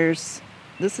see this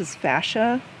is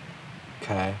fascia.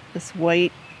 Okay. This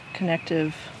white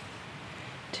connective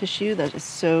tissue that is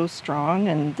so strong,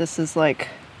 and this is like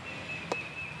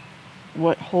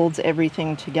what holds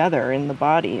everything together in the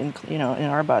body, and in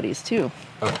our bodies too.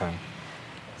 Okay.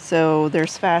 So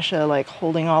there's fascia like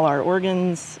holding all our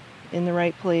organs in the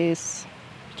right place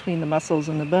between the muscles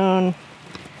and the bone,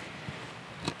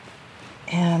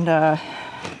 and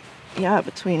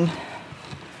between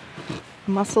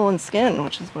muscle and skin,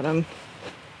 which is what I'm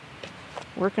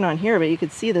working on here. But you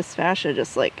could see this fascia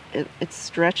just like it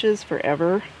stretches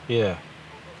forever. Yeah.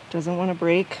 Doesn't want to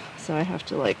break, so I have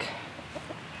to like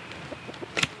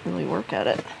really work at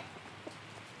it.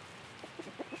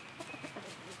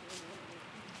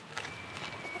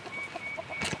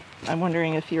 I'm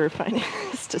wondering if you were finding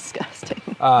this disgusting.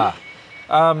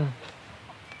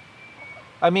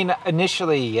 I mean,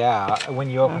 initially, yeah. When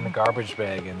you open the garbage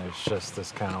bag and there's just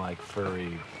this kind of like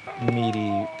furry,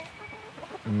 meaty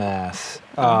mess.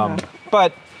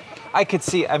 But I could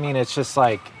see. I mean, it's just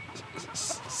like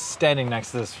standing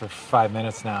next to this for 5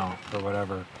 minutes now, or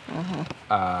whatever.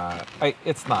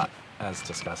 It's not as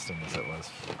disgusting as it was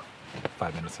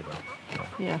 5 minutes ago.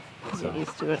 Yeah, So- get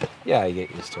used to it. Yeah, you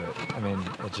get used to it. I mean,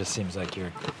 it just seems like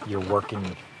you're working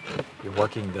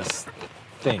this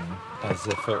thing as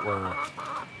if it were,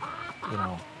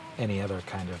 any other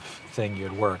kind of thing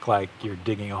you'd work, like you're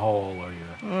digging a hole or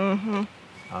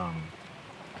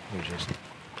you're just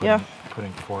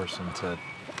putting force into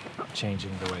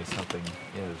changing the way something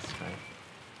is, right?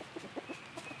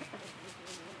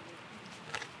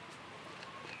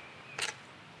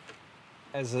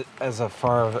 As a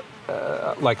far of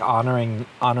like honoring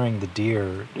the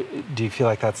deer, do you feel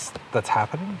like that's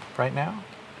happening right now?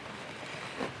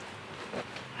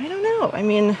 I don't know. I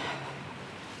mean,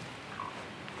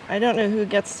 I don't know who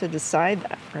gets to decide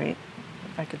that, right?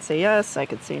 I could say yes, I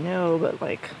could say no, but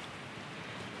like,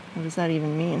 what does that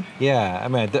even mean? Yeah, I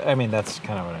mean that's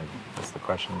kind of that's the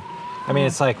question. I mean,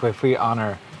 it's like if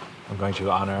I'm going to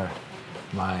honor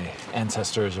my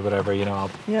ancestors or whatever,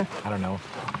 I'll, I don't know,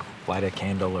 light a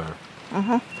candle or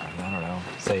I don't know,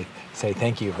 say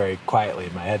thank you very quietly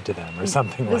in my head to them or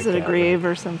something like that. Visit a grave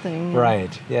or something.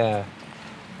 Right. Yeah.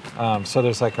 So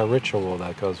there's like a ritual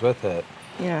that goes with it.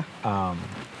 Yeah.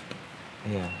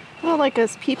 Yeah. Well, like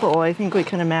as people, I think we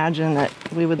can imagine that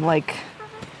we would like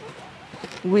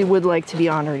to be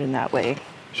honored in that way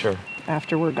Sure.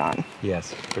 after we're gone.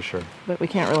 Yes, for sure. But we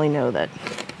can't really know that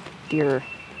deer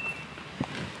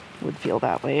would feel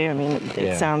that way. I mean,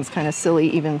 it sounds kind of silly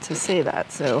even to say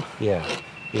that. So Yeah.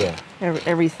 Yeah.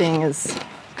 everything is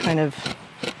kind of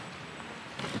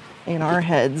in our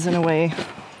heads in a way.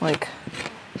 Like,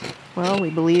 well, we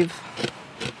believe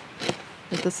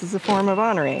that this is a form of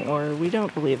honoring, or we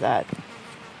don't believe that.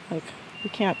 Like, we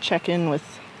can't check in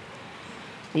with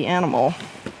the animal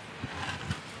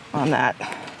on that.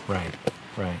 Right.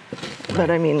 But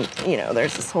I mean,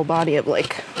 there's this whole body of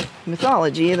like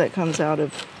mythology that comes out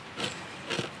of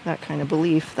that kind of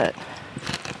belief that,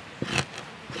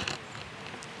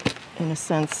 in a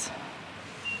sense,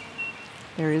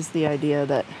 there is the idea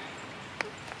that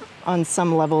on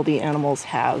some level the animals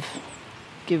have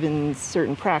given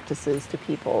certain practices to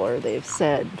people, or they've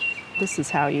said, this is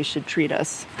how you should treat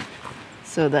us,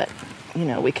 so that,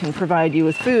 we can provide you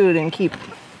with food and keep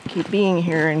being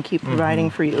here and keep providing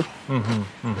for you.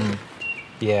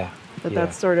 Yeah. But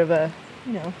that's sort of a,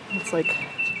 it's like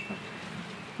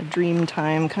a dream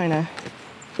time kind of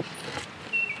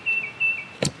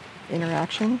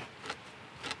interaction.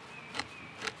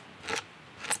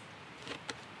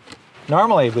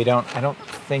 Normally I don't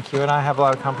think you and I have a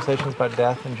lot of conversations about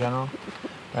death in general,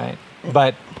 right?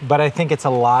 But I think it's a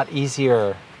lot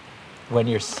easier when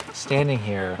you're standing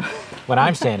here, when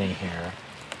I'm standing here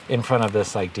in front of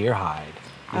this like deer hide,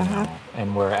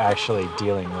 and we're actually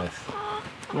dealing with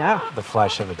the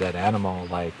flesh of a dead animal,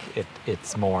 like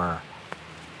it's more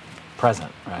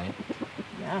present, right?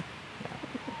 Yeah.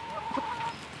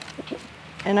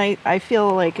 And I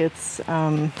feel like it's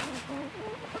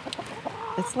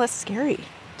less scary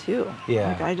too.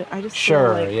 Yeah. Like I just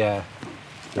sure. feel like, Yeah.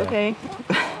 okay,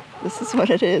 this is what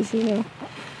it is.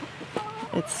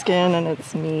 It's skin and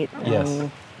it's meat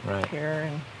and hair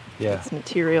and it's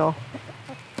material.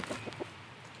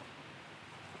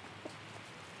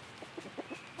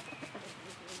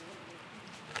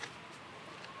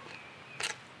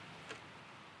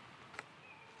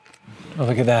 Oh,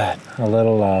 look at that. A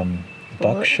little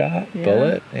buckshot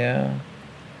bullet. Yeah.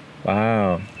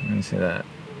 Wow. Let me see that.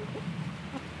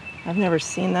 I've never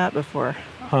seen that before.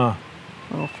 Huh.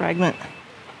 Little fragment.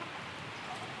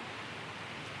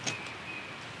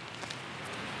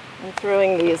 I'm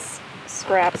throwing these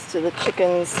scraps to the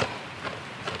chickens,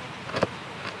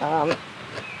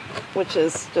 which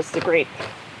is just a great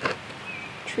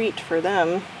treat for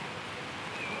them,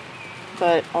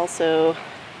 but also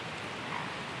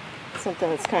something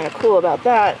that's kind of cool about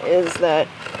that is that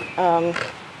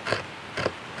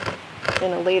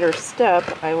in a later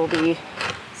step I will be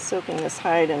soaking this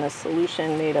hide in a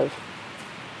solution made of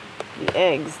the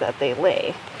eggs that they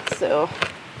lay. So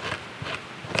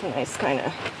it's a nice kind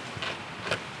of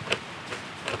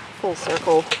full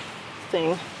circle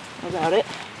thing about it.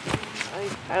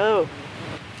 I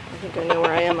think I know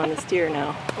where I am on this deer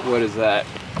now. What is that?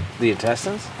 The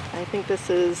intestines? I think this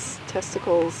is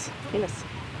testicles, penis.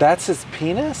 That's his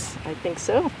penis? I think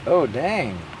so. Oh,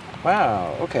 dang.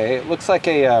 Wow. Okay. It looks like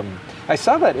a. I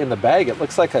saw that in the bag. It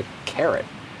looks like a carrot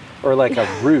or like a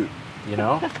root, you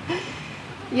know?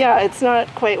 Yeah, it's not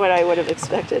quite what I would have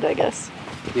expected, I guess.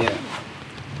 Yeah.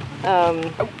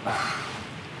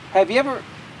 Have you ever...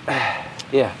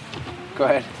 Yeah, go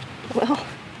ahead. Well,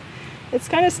 it's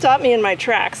kind of stopped me in my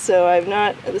tracks, so I've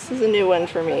not... This is a new one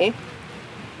for me.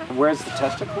 Where's the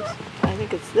testicles? I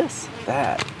think it's this.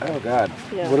 That. Oh, God.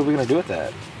 Yeah. What are we going to do with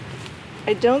that?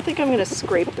 I don't think I'm going to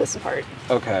scrape this part.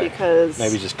 Okay. Because...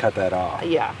 Maybe just cut that off.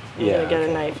 Yeah. I'm Yeah, going to get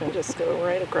okay. a knife and just go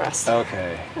right across.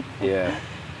 Okay. Yeah.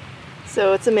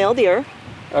 So it's a male deer.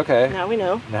 Okay. Now we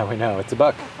know. Now we know. It's a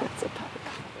buck. It's a pup.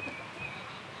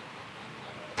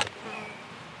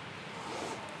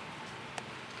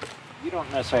 You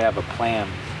don't necessarily have a plan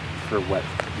for what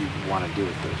you want to do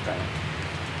with those, right?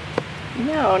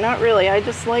 No, not really. I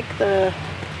just like the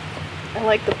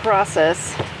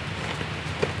process.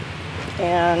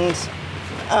 And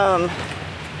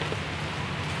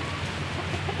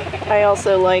I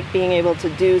also like being able to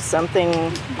do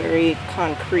something very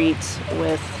concrete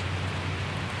with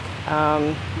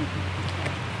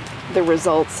the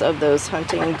results of those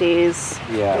hunting days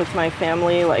Yeah. with my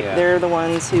family. Like Yeah. they're the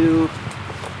ones who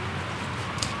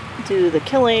do the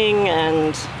killing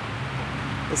and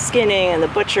the skinning and the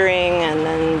butchering, and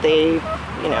then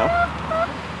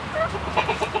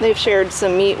they've shared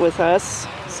some meat with us,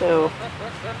 so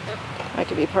I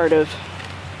could be part of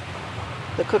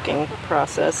the cooking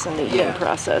process and the eating Yeah,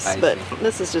 process. I But see.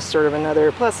 this is just sort of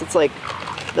another, plus it's like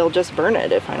they'll just burn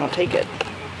it if I don't take it.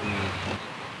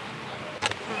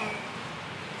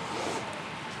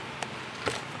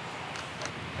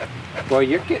 Well,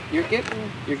 you're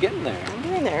getting there. I'm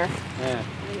getting there. Yeah.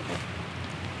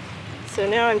 So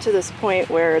now I'm to this point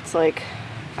where it's like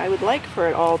I would like for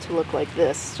it all to look like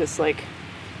this, just like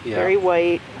Yeah. very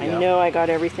white. I Yeah. know I got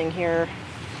everything here.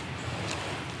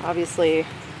 Obviously,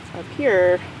 up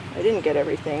here, I didn't get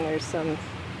everything. There's some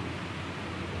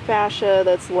fascia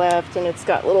that's left, and it's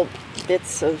got little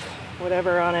bits of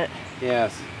whatever on it.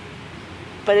 Yes.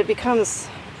 But it becomes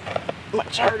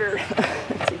much harder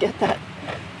to get that.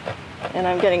 And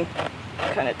I'm getting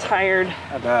kind of tired.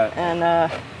 I bet.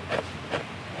 And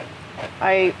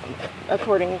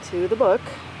according to the book,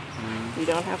 you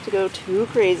don't have to go too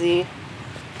crazy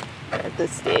at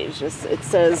this stage. Just, it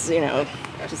says,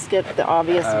 just get the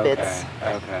obvious bits,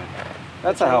 Okay.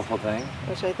 That's a helpful thing.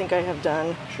 which I think I have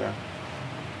done. Sure.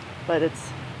 But it's,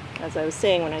 as I was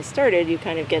saying when I started, you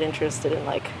kind of get interested in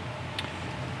like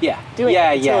Yeah. doing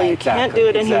yeah, it until you can't do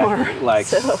it exactly. anymore. Like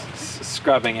So-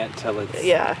 scrubbing it till it's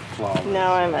Yeah. flawless.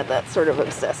 Now I'm at that sort of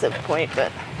obsessive point,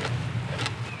 but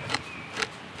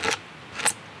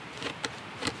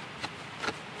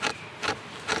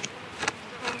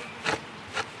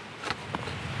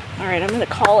all right, I'm gonna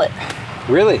call it.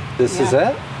 Really? This is Yeah.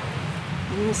 it?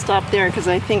 I'm gonna stop there because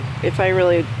I think if I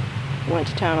really went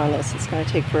to town on this, it's gonna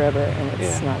take forever, and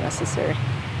it's Yeah. not necessary.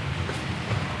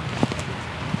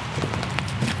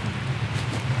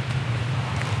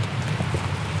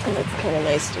 And it's kind of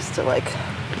nice just to like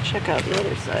check out the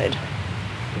other side.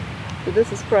 So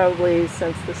this is probably,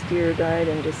 since this deer died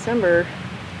in December,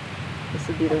 this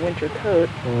would be the winter coat,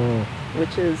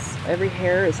 which is, every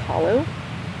hair is hollow,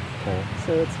 Okay.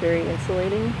 so it's very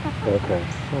insulating. Okay.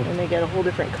 And they get a whole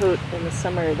different coat in the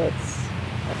summer that's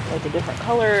like a different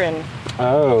color, and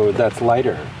Oh, that's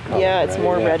lighter. Color, yeah, it's right?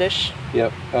 more Yeah. reddish,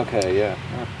 Yep. Okay. Yeah.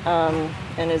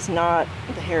 and is not,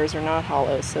 the hairs are not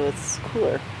hollow, so it's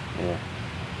cooler. Yeah.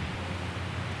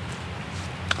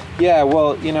 Yeah.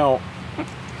 Well,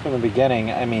 from the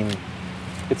beginning, I mean,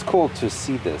 it's cool to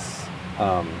see this.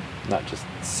 Not just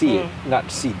see it, not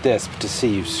to see this, but to see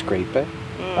you scrape it.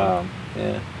 Yeah.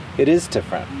 It is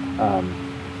different.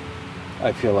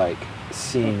 I feel like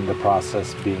seeing the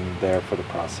process, being there for the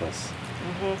process,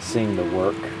 seeing the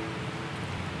work.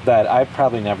 That I've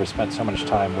probably never spent so much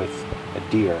time with a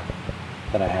deer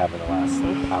than I have in the last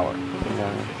hour. You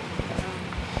know?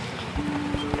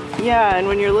 Yeah, and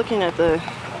when you're looking at the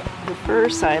fur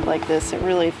side like this, it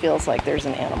really feels like there's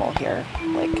an animal here.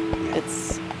 Like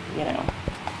it's,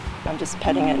 I'm just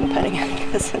petting it and petting it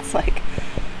because it's like,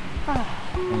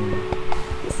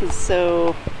 this is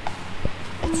so,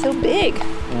 it's so big.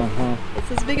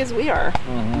 It's as big as we are.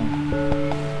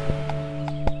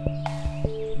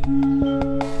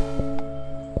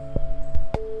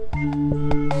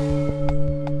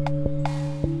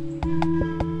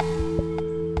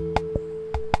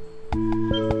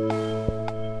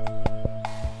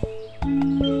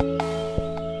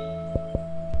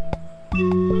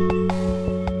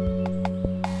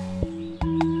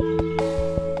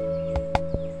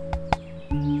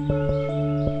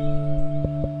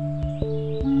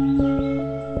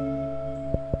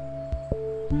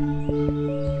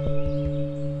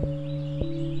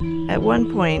 At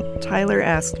one point, Tyler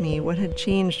asked me what had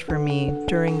changed for me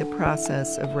during the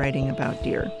process of writing about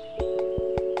deer.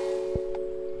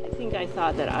 I think I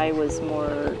thought that I was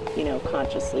more,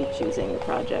 consciously choosing the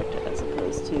project as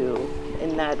opposed to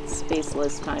in that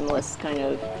spaceless, timeless kind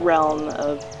of realm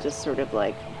of just sort of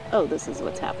like, oh, this is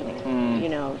what's happening.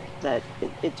 That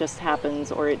it just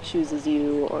happens, or it chooses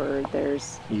you, or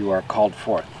You are called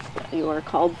forth. you are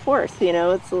called forth.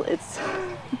 It's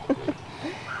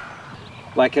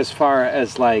Like as far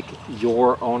as like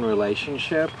your own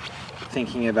relationship,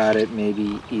 thinking about it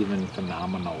maybe even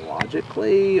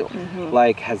phenomenologically,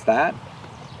 like has that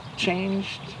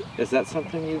changed? Is that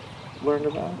something you've learned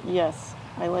about? Yes,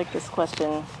 I like this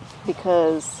question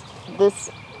because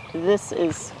this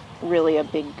is really a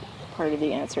big part of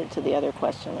the answer to the other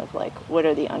question of like, what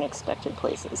are the unexpected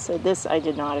places? So this I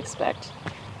did not expect,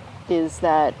 is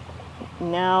that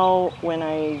now when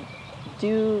I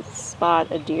do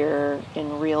spot a deer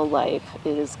in real life,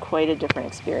 it is quite a different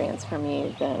experience for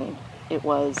me than it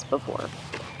was before.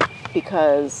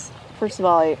 Because first of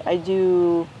all, I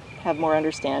do have more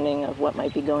understanding of what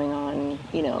might be going on,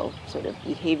 sort of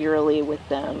behaviorally with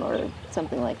them or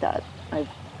something like that. I've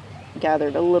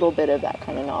gathered a little bit of that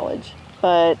kind of knowledge.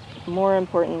 But more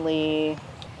importantly,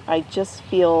 I just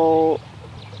feel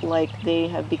like they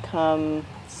have become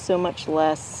so much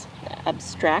less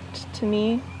abstract to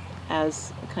me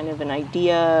as kind of an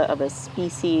idea of a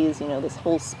species, this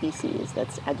whole species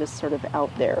that's just sort of out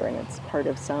there and it's part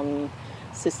of some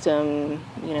system,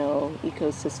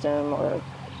 ecosystem or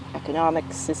economic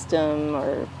system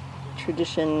or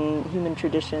tradition, human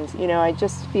traditions. I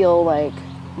just feel like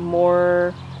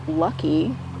more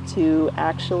lucky to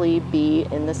actually be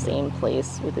in the same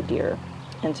place with a deer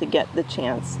and to get the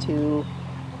chance to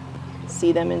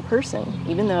see them in person,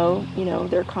 even though,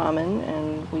 they're common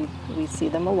and we see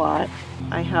them a lot.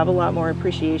 I have a lot more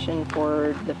appreciation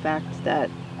for the fact that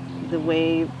the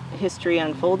way history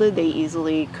unfolded, they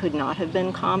easily could not have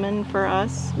been common for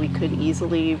us. We could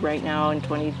easily, right now in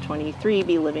 2023,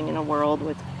 be living in a world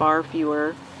with far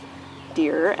fewer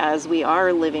deer, as we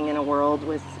are living in a world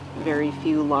with very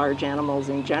few large animals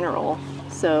in general.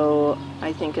 So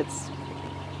I think it's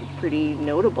pretty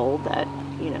notable that,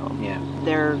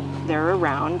 they're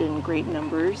around in great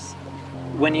numbers.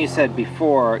 When you said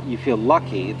before you feel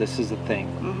lucky, this is the thing.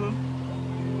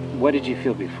 What did you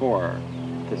feel before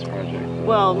this project?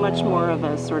 Well, much more of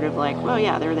a sort of like, well,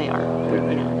 yeah, there they are.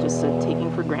 Just a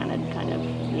taking for granted kind of,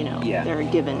 they're a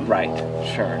given. Right.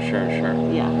 Sure.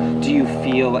 Yeah. Do you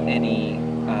feel any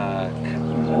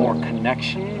more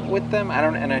connection with them? I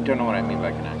don't know what I mean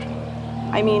by connection.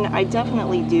 I mean, I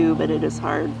definitely do, but it is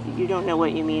hard. You don't know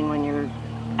what you mean when you're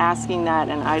asking that,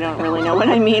 and I don't really know what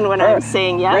I mean when I'm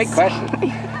saying yes. Great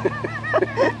question.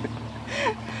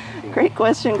 Great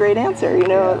question, great answer.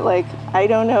 Like I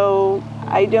don't know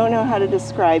how to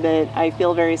describe it. I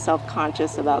feel very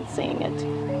self-conscious about saying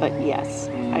it, but yes,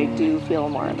 I do feel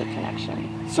more of a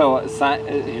connection. So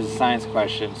here's a science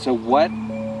question. So what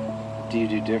do you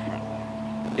do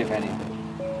differently, if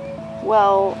anything?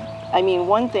 Well, I mean,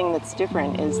 one thing that's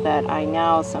different is that I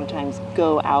now sometimes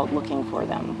go out looking for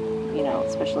them,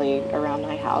 especially around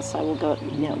my house. I will go,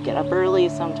 get up early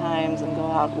sometimes and go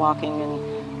out walking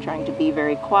and trying to be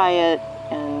very quiet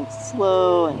and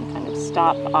slow and kind of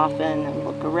stop often and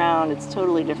look around. It's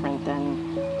totally different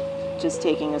than just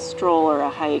taking a stroll or a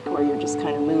hike where you're just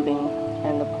kind of moving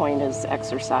and the point is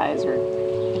exercise, or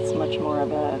it's much more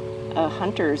of a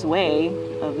hunter's way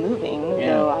of moving,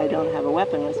 though I don't have a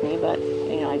weapon with me, but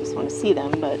I just want to see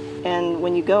them. And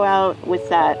when you go out with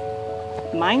that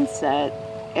mindset,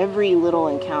 every little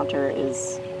encounter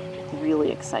is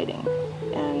really exciting.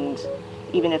 And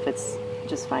even if it's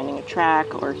just finding a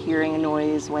track or hearing a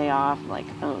noise way off, like,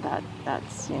 oh,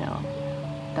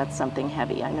 that's something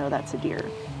heavy. I know that's a deer,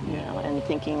 and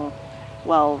thinking,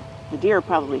 well, the deer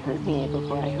probably heard me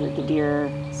before I heard the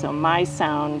deer, so my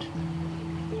sound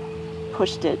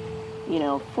pushed it,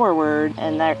 forward,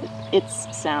 and that its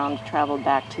sound traveled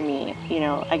back to me.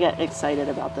 I get excited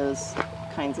about those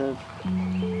kinds of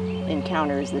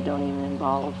encounters that don't even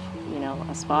involve,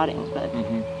 a spotting, but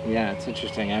Yeah, it's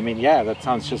interesting. I mean, that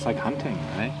sounds just like hunting,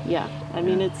 right? Yeah, I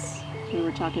mean, we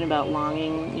were talking about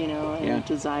longing, and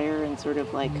desire and sort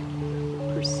of like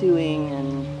pursuing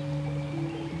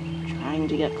and trying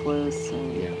to get close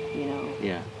and,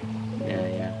 Yeah.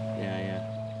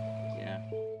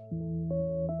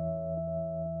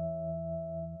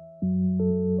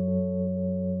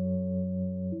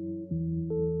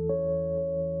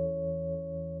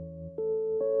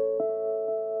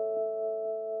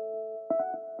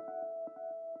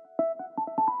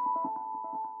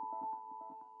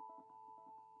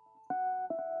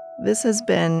 This has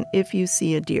been If You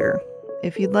See a Deer.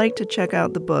 If you'd like to check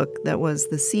out the book that was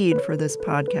the seed for this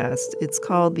podcast, it's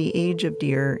called The Age of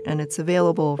Deer, and it's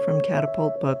available from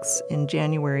Catapult Books in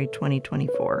January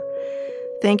 2024.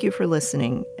 Thank you for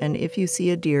listening, and if you see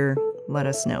a deer, let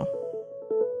us know.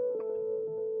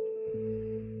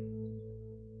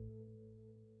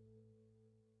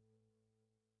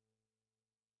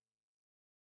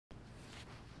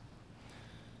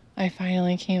 I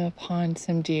finally came upon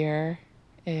some deer.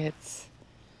 It's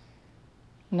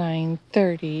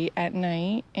 9:30 at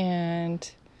night,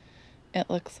 and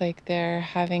it looks like they're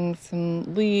having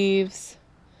some leaves.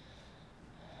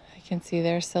 I can see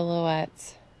their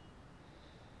silhouettes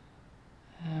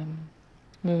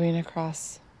moving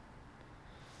across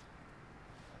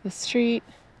the street.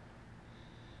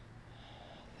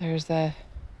 There's a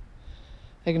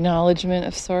acknowledgement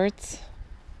of sorts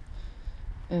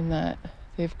in that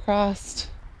they've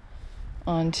crossed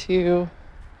onto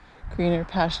greener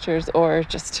pastures, or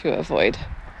just to avoid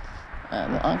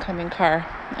the oncoming car.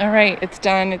 All right, it's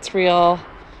done. It's real.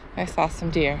 I saw some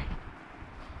deer.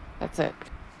 That's it.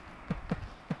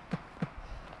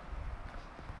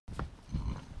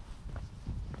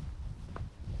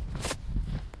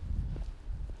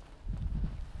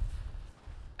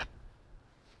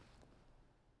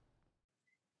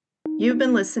 You've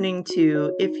been listening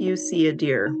to If You See a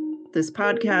Deer. This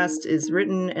podcast is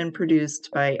written and produced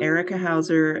by Erica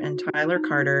Hauser and Tyler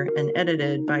Carter and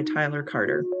edited by Tyler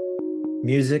Carter.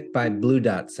 Music by Blue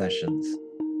Dot Sessions.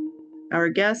 Our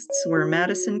guests were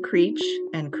Madison Creech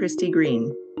and Christy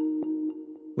Green.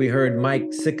 We heard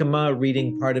Mike Sikkema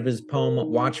reading part of his poem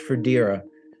Watch for Deer,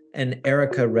 and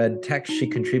Erica read text she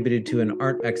contributed to an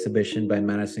art exhibition by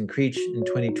Madison Creech in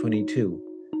 2022.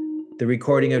 The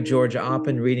recording of George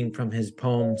Oppen reading from his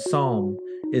poem Psalm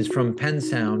is from Penn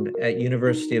Sound at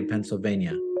University of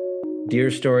Pennsylvania. Deer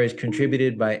Stories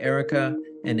contributed by Erica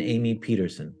and Amy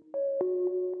Peterson.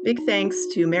 Big thanks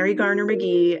to Mary Garner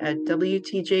McGee at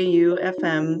WTJU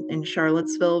FM in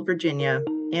Charlottesville, Virginia,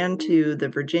 and to the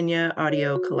Virginia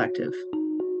Audio Collective.